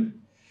team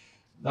win.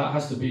 That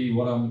has to be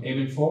what I'm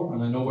aiming for,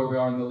 and I know where we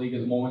are in the league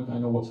at the moment. I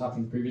know what's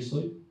happened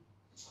previously,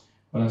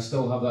 but I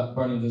still have that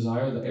burning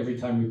desire that every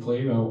time we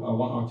play, I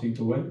want our team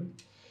to win.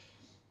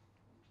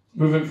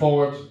 Moving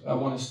forward, I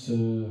want us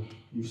to.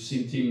 You've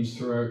seen teams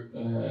throughout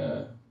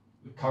the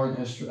current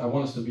history. I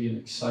want us to be an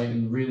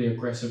exciting, really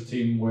aggressive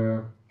team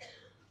where.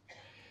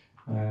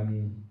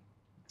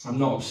 I'm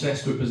not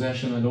obsessed with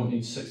possession. I don't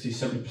need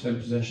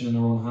 60-70% possession in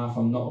our own half.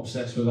 I'm not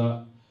obsessed with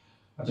that.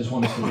 I just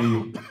want us to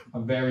be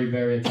a very,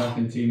 very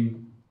attacking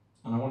team,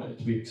 and I want it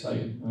to be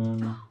exciting.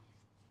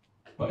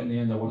 But in the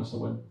end, I want us to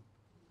win.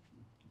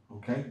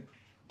 Okay.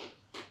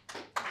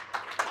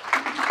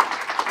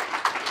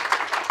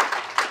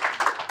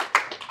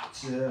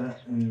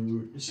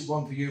 This is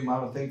one for you,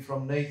 Mal, I think,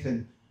 from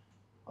Nathan.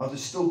 Are there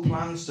still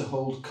plans to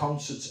hold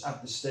concerts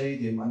at the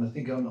stadium? And I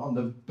think on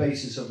the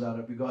basis of that,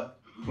 have we got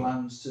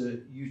plans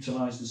to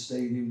utilise the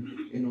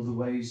stadium in other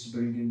ways to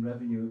bring in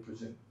revenue, I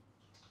presume?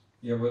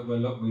 Yeah,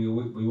 we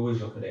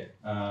always look at it.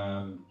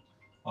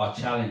 Our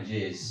challenge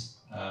is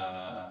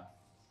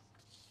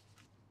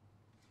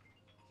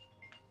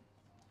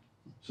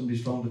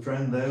Somebody's phoned a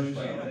friend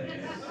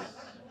there.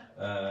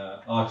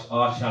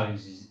 Our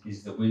challenge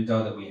is the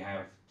window that we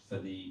have for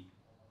the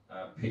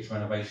pitch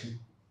renovation.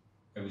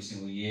 every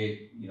single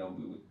year. You know,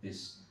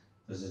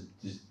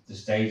 the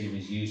stadium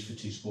is used for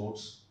 2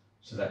 sports,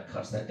 so that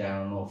cuts that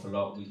down an awful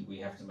lot. We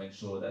have to make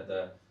sure that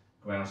the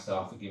ground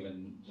staff are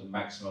given the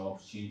maximum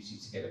opportunity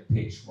to get a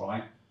pitch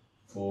right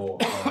for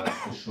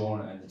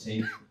Sean and the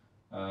team.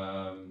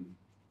 And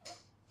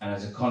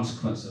as a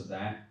consequence of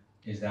that,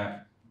 is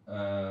that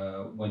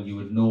when you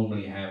would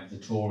normally have the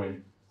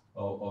touring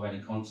of any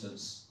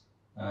concerts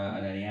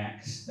and any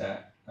acts,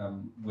 that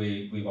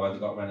we've either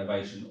got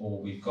renovation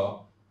or we've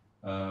got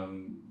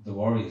the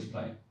Warriors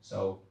playing.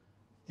 So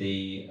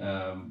we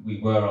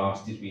were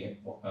asked,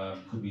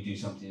 could we do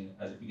something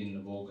at the beginning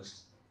of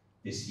August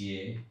this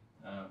year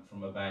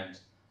from a band,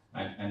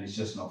 and it's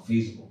just not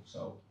feasible.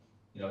 So,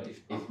 you know,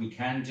 if we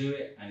can do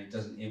it and it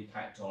doesn't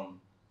impact on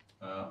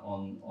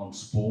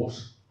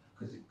sport,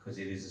 because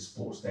it is a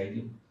sports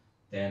stadium,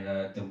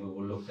 then we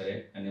will look at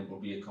it, and it will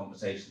be a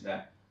conversation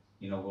that,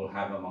 you know, we'll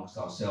have amongst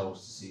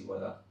ourselves to see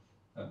whether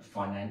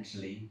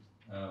financially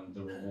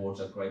the rewards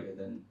are greater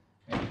than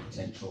any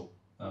potential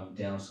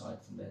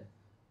downside from there.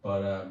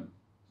 But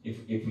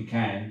if we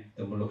can,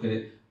 then we'll look at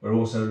it. We're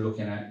also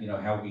looking at, you know,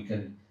 how we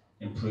can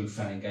improve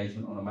fan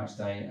engagement on a match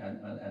day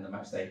and the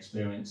match day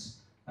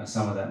experience, and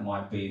some of that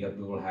might be that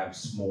we will have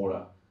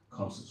smaller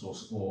concerts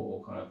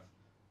or kind of,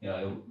 you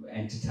know,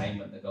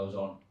 entertainment that goes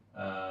on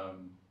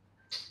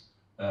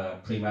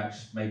pre-match,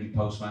 maybe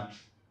post-match.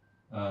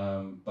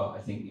 But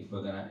I think if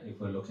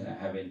we're looking at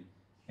having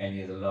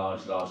any of the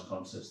large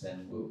concerts,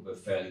 then we're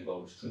fairly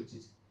well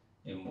restricted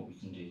in what we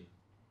can do.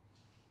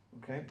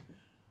 Okay.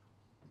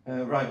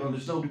 Right, well,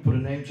 there's nobody put a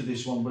name to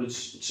this one, but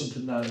it's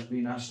something that has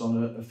been asked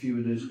on a few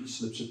of the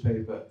slips of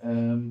paper.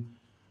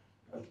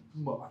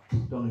 Well, I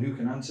don't know who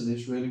can answer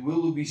this really.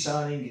 Will we be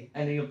signing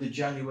any of the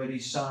January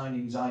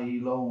signings, i.e.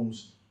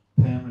 loans,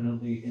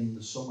 permanently in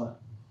the summer?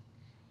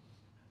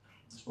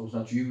 I suppose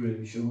that's you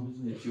really, Sean,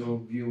 isn't it? It's your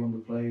view on the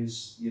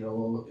players, you know,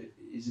 or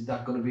is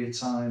that going to be a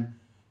time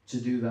to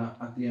do that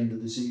at the end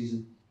of the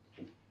season?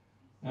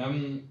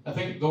 I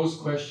think those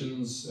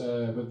questions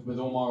with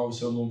Omar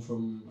obviously on loan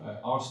from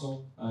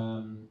Arsenal,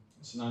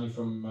 Sinani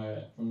from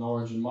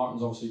Norwich, and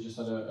Martin's obviously just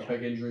had a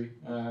big injury.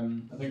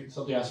 I think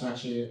somebody asked me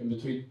actually in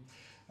between.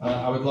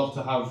 I would love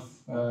to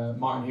have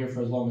Martin here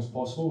for as long as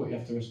possible, but you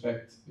have to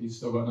respect he's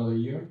still got another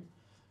year.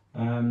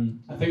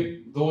 I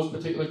think those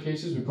particular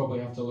cases we probably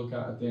have to look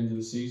at the end of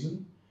the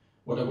season.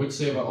 What I would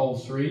say about all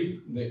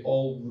three, they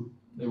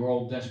were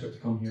all desperate to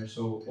come here.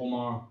 So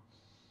Omar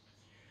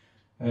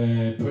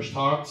pushed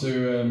hard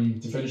to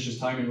finish his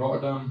time in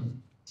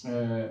Rotterdam.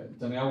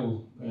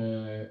 Daniel,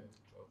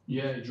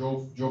 he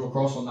drove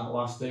across on that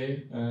last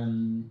day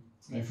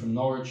from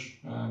Norwich,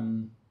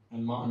 and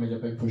Martin made a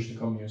big push to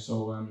come here.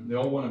 So they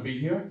all want to be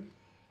here,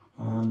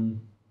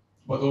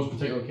 but those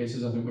particular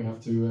cases, I think we have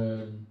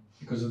to,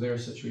 because of their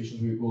situations,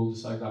 we will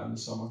decide that in the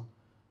summer.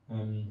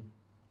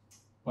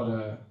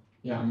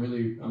 Yeah, I'm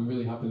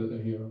really happy that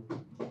they're here.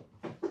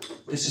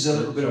 This is a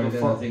little bit of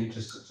a I think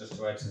just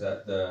to add to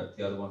that,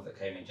 the other ones that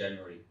came in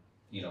January,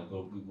 you know,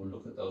 we will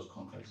look at those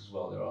contracts as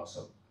well.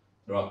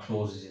 There are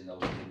clauses in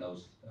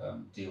those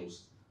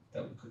deals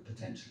that we could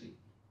potentially,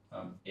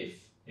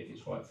 if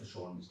it's right for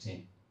Sean and his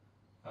team,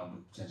 we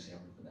could potentially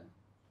have a look at them.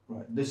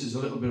 Right. This is a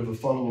little bit of a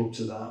follow up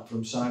to that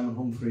from Simon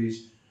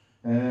Humphreys.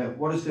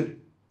 What is the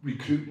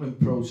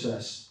recruitment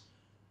process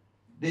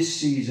this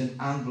season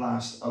and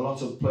last? A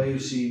lot of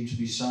players seem to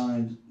be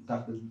signed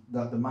that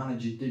the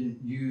manager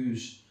didn't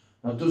use.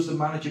 Now, does the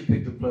manager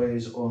pick the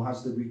players, or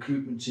has the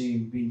recruitment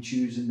team been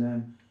choosing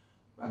them?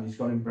 And he's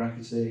got in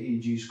brackets there,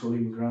 e.g. Scully,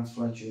 McGrath,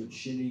 Fletcher and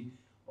Shinnie,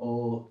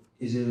 or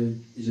is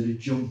it a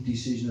jump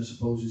decision, I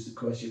suppose is the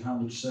question. How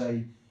much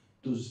say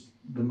does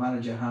the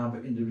manager have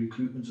in the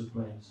recruitment of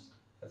players?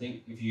 I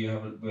think if you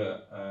have a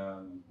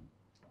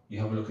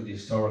look at the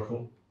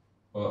historical,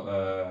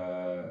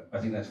 I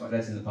think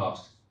that's in the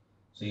past.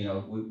 So, you know,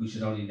 we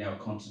should only now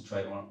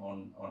concentrate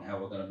on how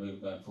we're going to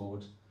move going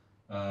forward.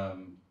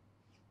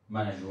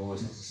 Manager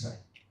always has to say.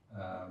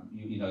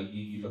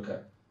 You look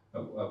at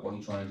what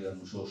you're trying to do, and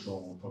I'm sure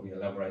Sean will probably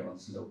elaborate on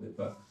this a little bit,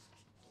 but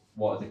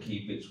what are the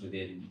key bits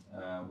within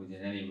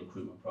any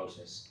recruitment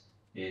process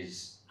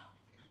is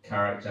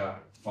character,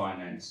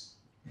 finance,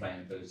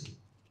 playing ability.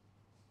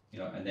 You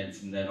know, and then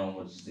from then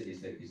onwards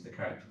is the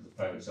character of the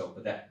player itself.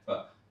 But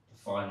the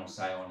final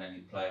say on any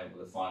player,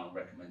 or the final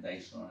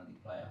recommendation on any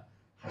player,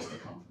 has to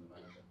come from the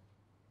manager.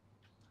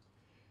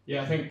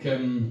 Yeah, I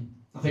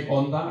think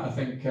on that,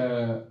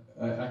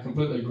 I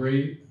completely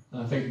agree.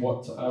 And I think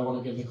what I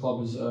want to give the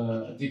club is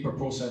a deeper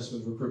process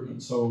with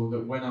recruitment, so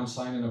that when I'm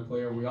signing a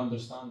player, we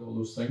understand all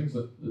those things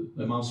that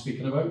Mal's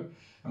speaking about,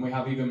 and we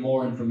have even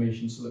more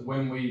information, so that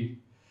when we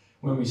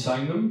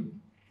sign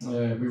them,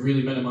 we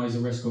really minimise the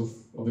risk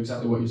of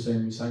exactly what you're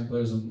saying. We sign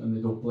players and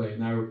they don't play.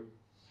 Now,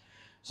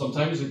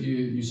 sometimes that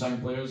you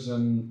sign players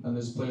and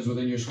there's players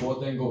within your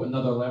squad then go to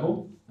another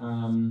level,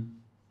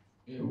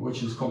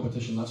 which is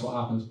competition. That's what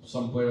happens.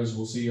 Some players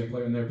will see a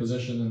player in their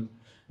position and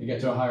they get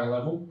to a higher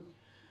level.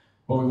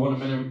 But we want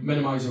to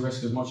minimise the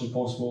risk as much as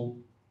possible.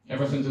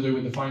 Everything to do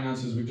with the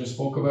finances we just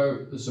spoke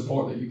about, the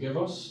support that you give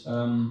us.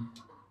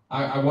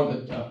 I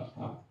wanted,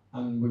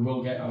 and we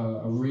will get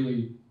a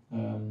really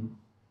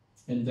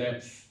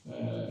in-depth,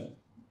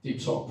 deep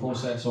sort of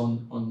process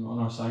on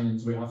our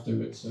signings. We have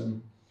to.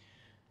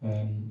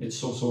 It's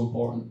so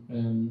important.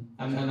 And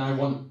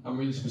I'm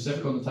really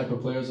specific on the type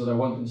of players that I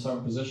want in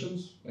certain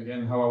positions.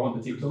 Again, how I want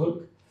the team to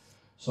look.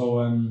 So,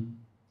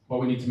 but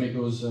we need to make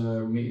those.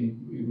 We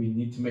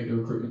need to make the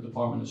recruitment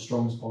department as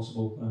strong as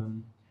possible,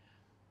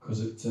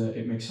 because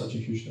it makes such a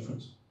huge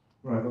difference.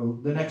 Right, well,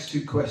 the next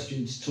two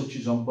questions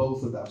touches on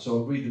both of that, so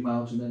I'll read them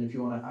out and then if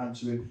you want to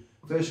answer it.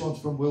 First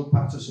one's from Will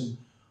Patterson.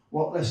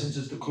 What lessons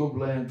has the club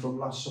learned from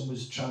last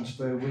summer's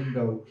transfer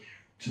window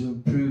to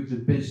improve the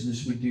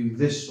business we do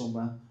this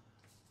summer?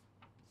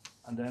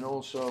 And then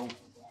also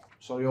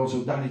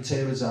Danny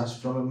Taylor's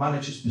asked, from a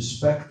manager's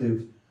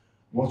perspective,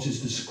 what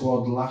is the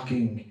squad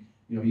lacking?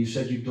 You know, you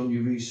said you've done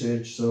your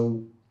research,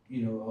 so,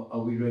 you know, are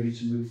we ready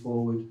to move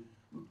forward,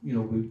 you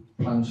know, with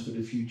plans for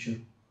the future?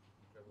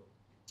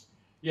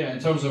 Yeah, in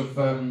terms of,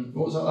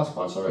 what was that last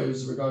part, sorry? It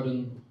was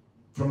regarding...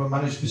 From a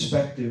manager's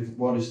perspective,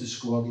 what is the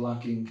squad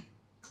lacking?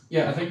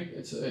 Yeah, I think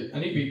I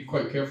need to be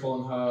quite careful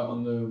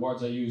on the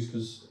words I use,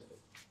 because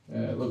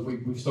look,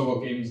 we've still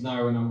got games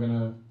now, and I'm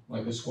gonna,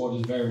 like, the squad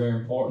is very, very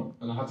important,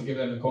 and I have to give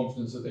them the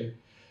confidence that they,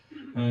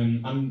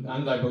 and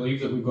I believe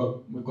that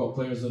we've got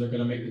players that are going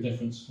to make the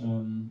difference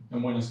and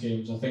win us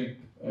games. I think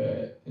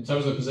in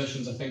terms of the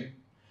positions, I think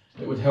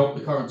it would help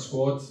the current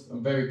squad.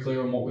 I'm very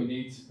clear on what we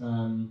need.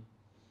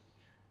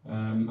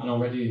 And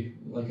already,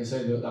 like I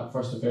said, that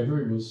 1st of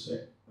February was,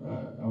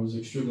 I was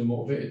extremely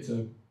motivated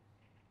to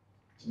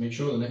make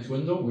sure the next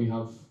window we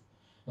have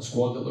a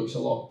squad that looks a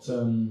lot,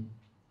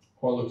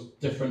 or looks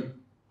different,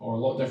 or a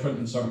lot different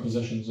in certain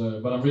positions.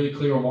 But I'm really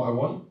clear on what I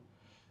want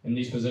in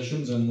these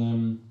positions,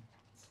 and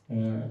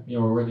yeah,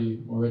 we're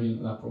already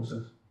into that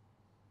process.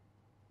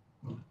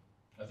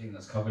 I think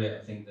that's covered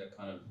it. I think that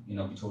kind of, you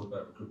know, we talked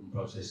about recruitment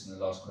process in the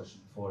last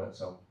question before that.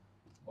 So,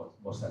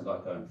 what's that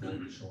like going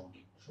forward? Sean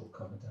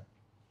covered that.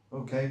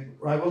 Okay,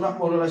 right, well that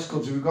more or less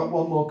covers it. We've got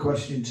one more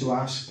question to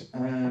ask,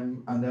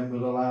 and then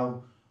we'll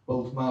allow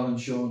both Mal and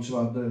Sean to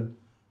have the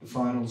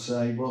final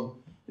say. But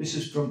this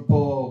is from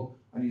Paul,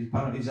 and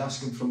he's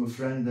asking from a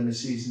friend and a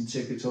season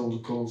ticket holder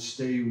called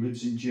Steve, who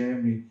lives in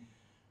Germany.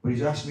 But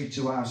he's asked me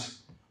to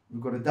ask,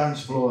 we've got a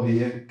dance floor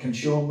here, can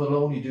Sean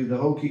Maloney do the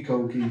hokey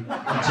cokey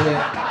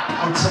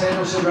and turn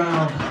us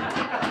around?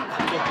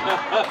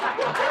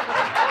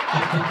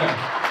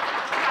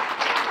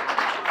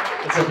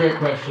 It's a great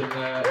question.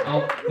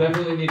 I'll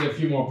definitely need a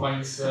few more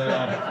pints,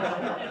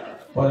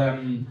 but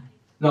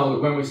no.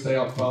 When we stay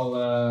up,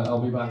 I'll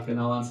be back and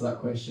I'll answer that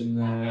question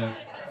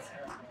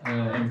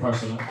in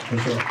person for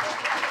sure.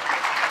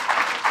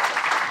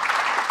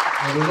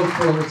 We look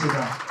forward to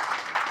that.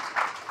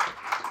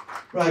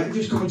 Right, we're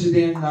just coming to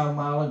the end now,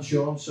 Mal and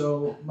Sean.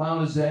 So,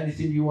 Mal, is there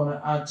anything you want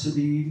to add to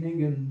the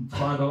evening and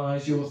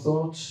finalise your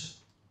thoughts?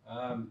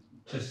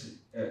 Just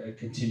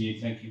continue.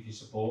 Thank you for your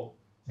support.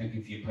 Thank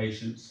you for your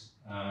patience.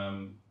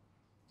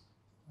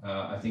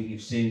 I think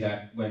you've seen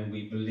that when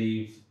we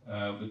believe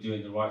we're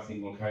doing the right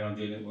thing, we'll carry on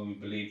doing it. When we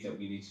believe that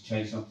we need to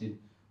change something,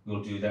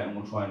 we'll do that, and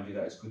we'll try and do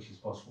that as quickly as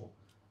possible.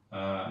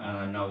 And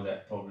I know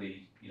that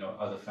probably, you know,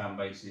 other fan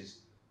bases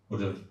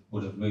would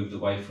have moved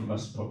away from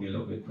us probably a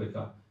little bit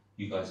quicker.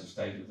 You guys have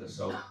stayed with us,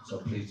 so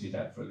please do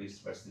that for at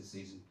least the rest of the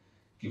season.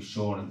 Give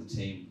Sean and the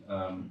team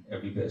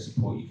every bit of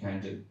support you can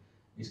do.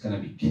 It's going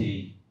to be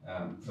key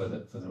for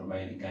the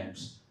remaining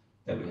games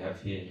that we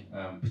have here,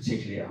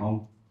 particularly at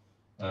home.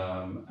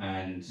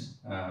 And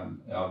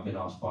I've been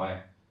asked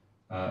by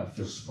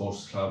Phil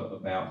Sports Club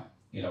about,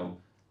 you know,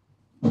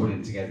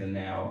 putting together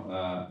now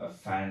a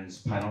fans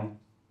panel.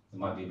 There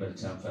might be a better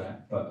term for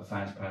that, but a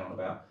fans panel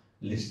about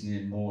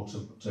listening more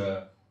to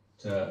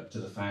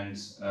the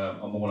fans.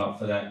 I'm all up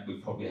for that.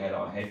 We've probably had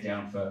our head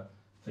down for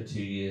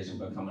 2 years, and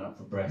we're coming up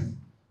for breath.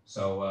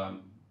 So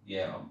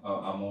yeah,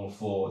 I'm all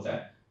for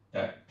that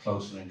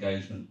closer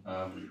engagement.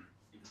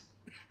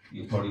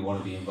 You'll probably want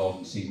to be involved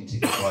in season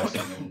ticket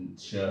pricing and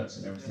shirts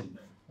and everything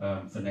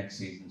for next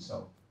season.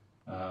 So,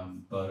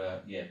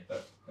 yeah,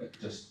 but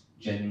just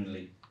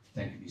genuinely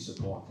thank you for your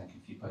support, thank you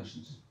for your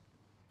patience.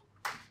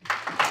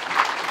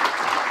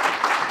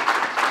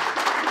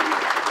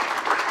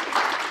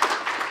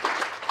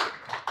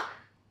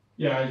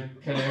 Yeah, I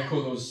kind of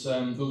echo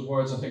those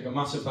words. I think a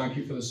massive thank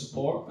you for the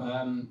support.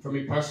 For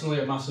me personally,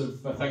 a massive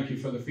thank you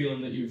for the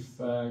feeling that you've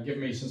given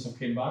me since I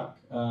came back.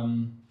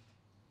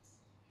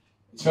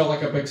 It's felt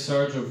like a big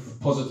surge of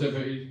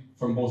positivity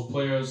from both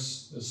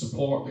players, the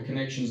support, the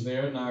connections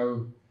there.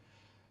 Now,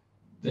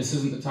 this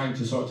isn't the time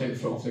to sort of take the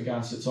foot off the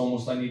gas. It's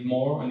almost, I need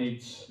more.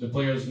 The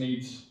players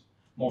need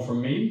more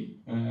from me.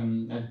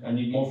 I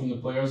need more from the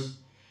players.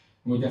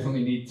 And we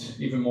definitely need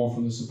even more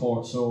from the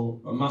support. So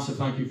a massive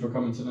thank you for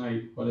coming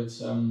tonight. But it's,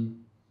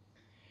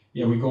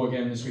 yeah, we go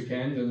again this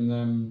weekend.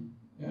 And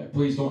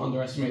please don't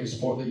underestimate the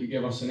support that you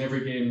give us in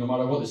every game, no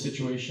matter what the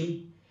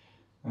situation.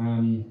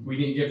 We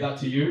need to give that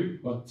to you,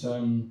 but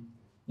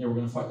yeah, we're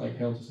going to fight like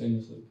hell to stay in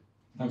this league.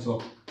 Thanks a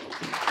lot.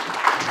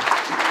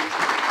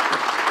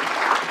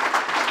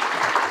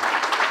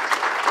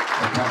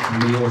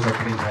 And we also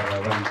please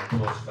have a round of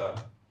applause for,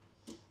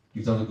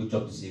 you've done a good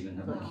job this evening,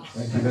 haven't you?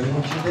 Thank you very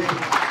much indeed.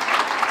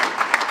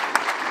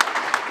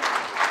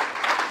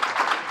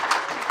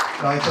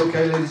 Right,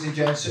 okay, ladies and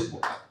gents,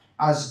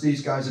 as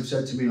these guys have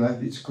said to me,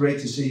 like, it's great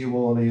to see you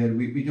all here.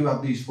 We do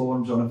have these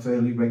forums on a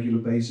fairly regular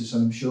basis,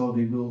 and I'm sure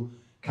they will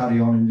carry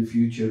on in the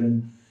future.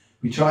 And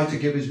we try to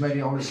give as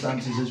many honest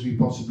answers as we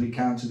possibly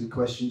can to the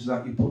questions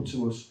that you put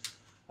to us.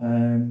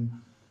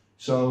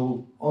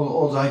 So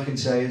all I can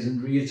say is,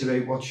 and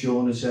reiterate what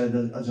Sean has said,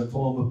 that as a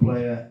former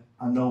player,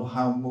 I know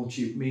how much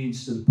it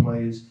means to the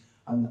players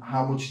and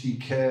how much they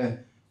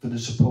care for the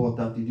support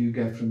that they do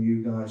get from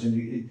you guys.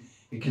 And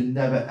it can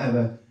never,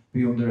 ever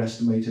be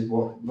underestimated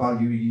what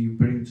value you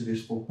bring to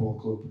this football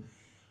club.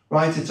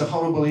 Right, it's a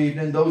horrible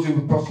evening. Those who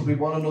would possibly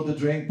want another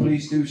drink,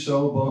 please do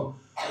so.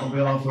 But on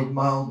behalf of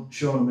Mal,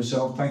 Sean and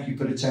myself, thank you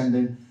for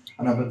attending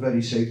and have a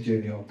very safe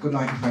journey home. Good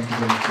night and thank you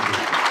very much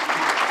indeed.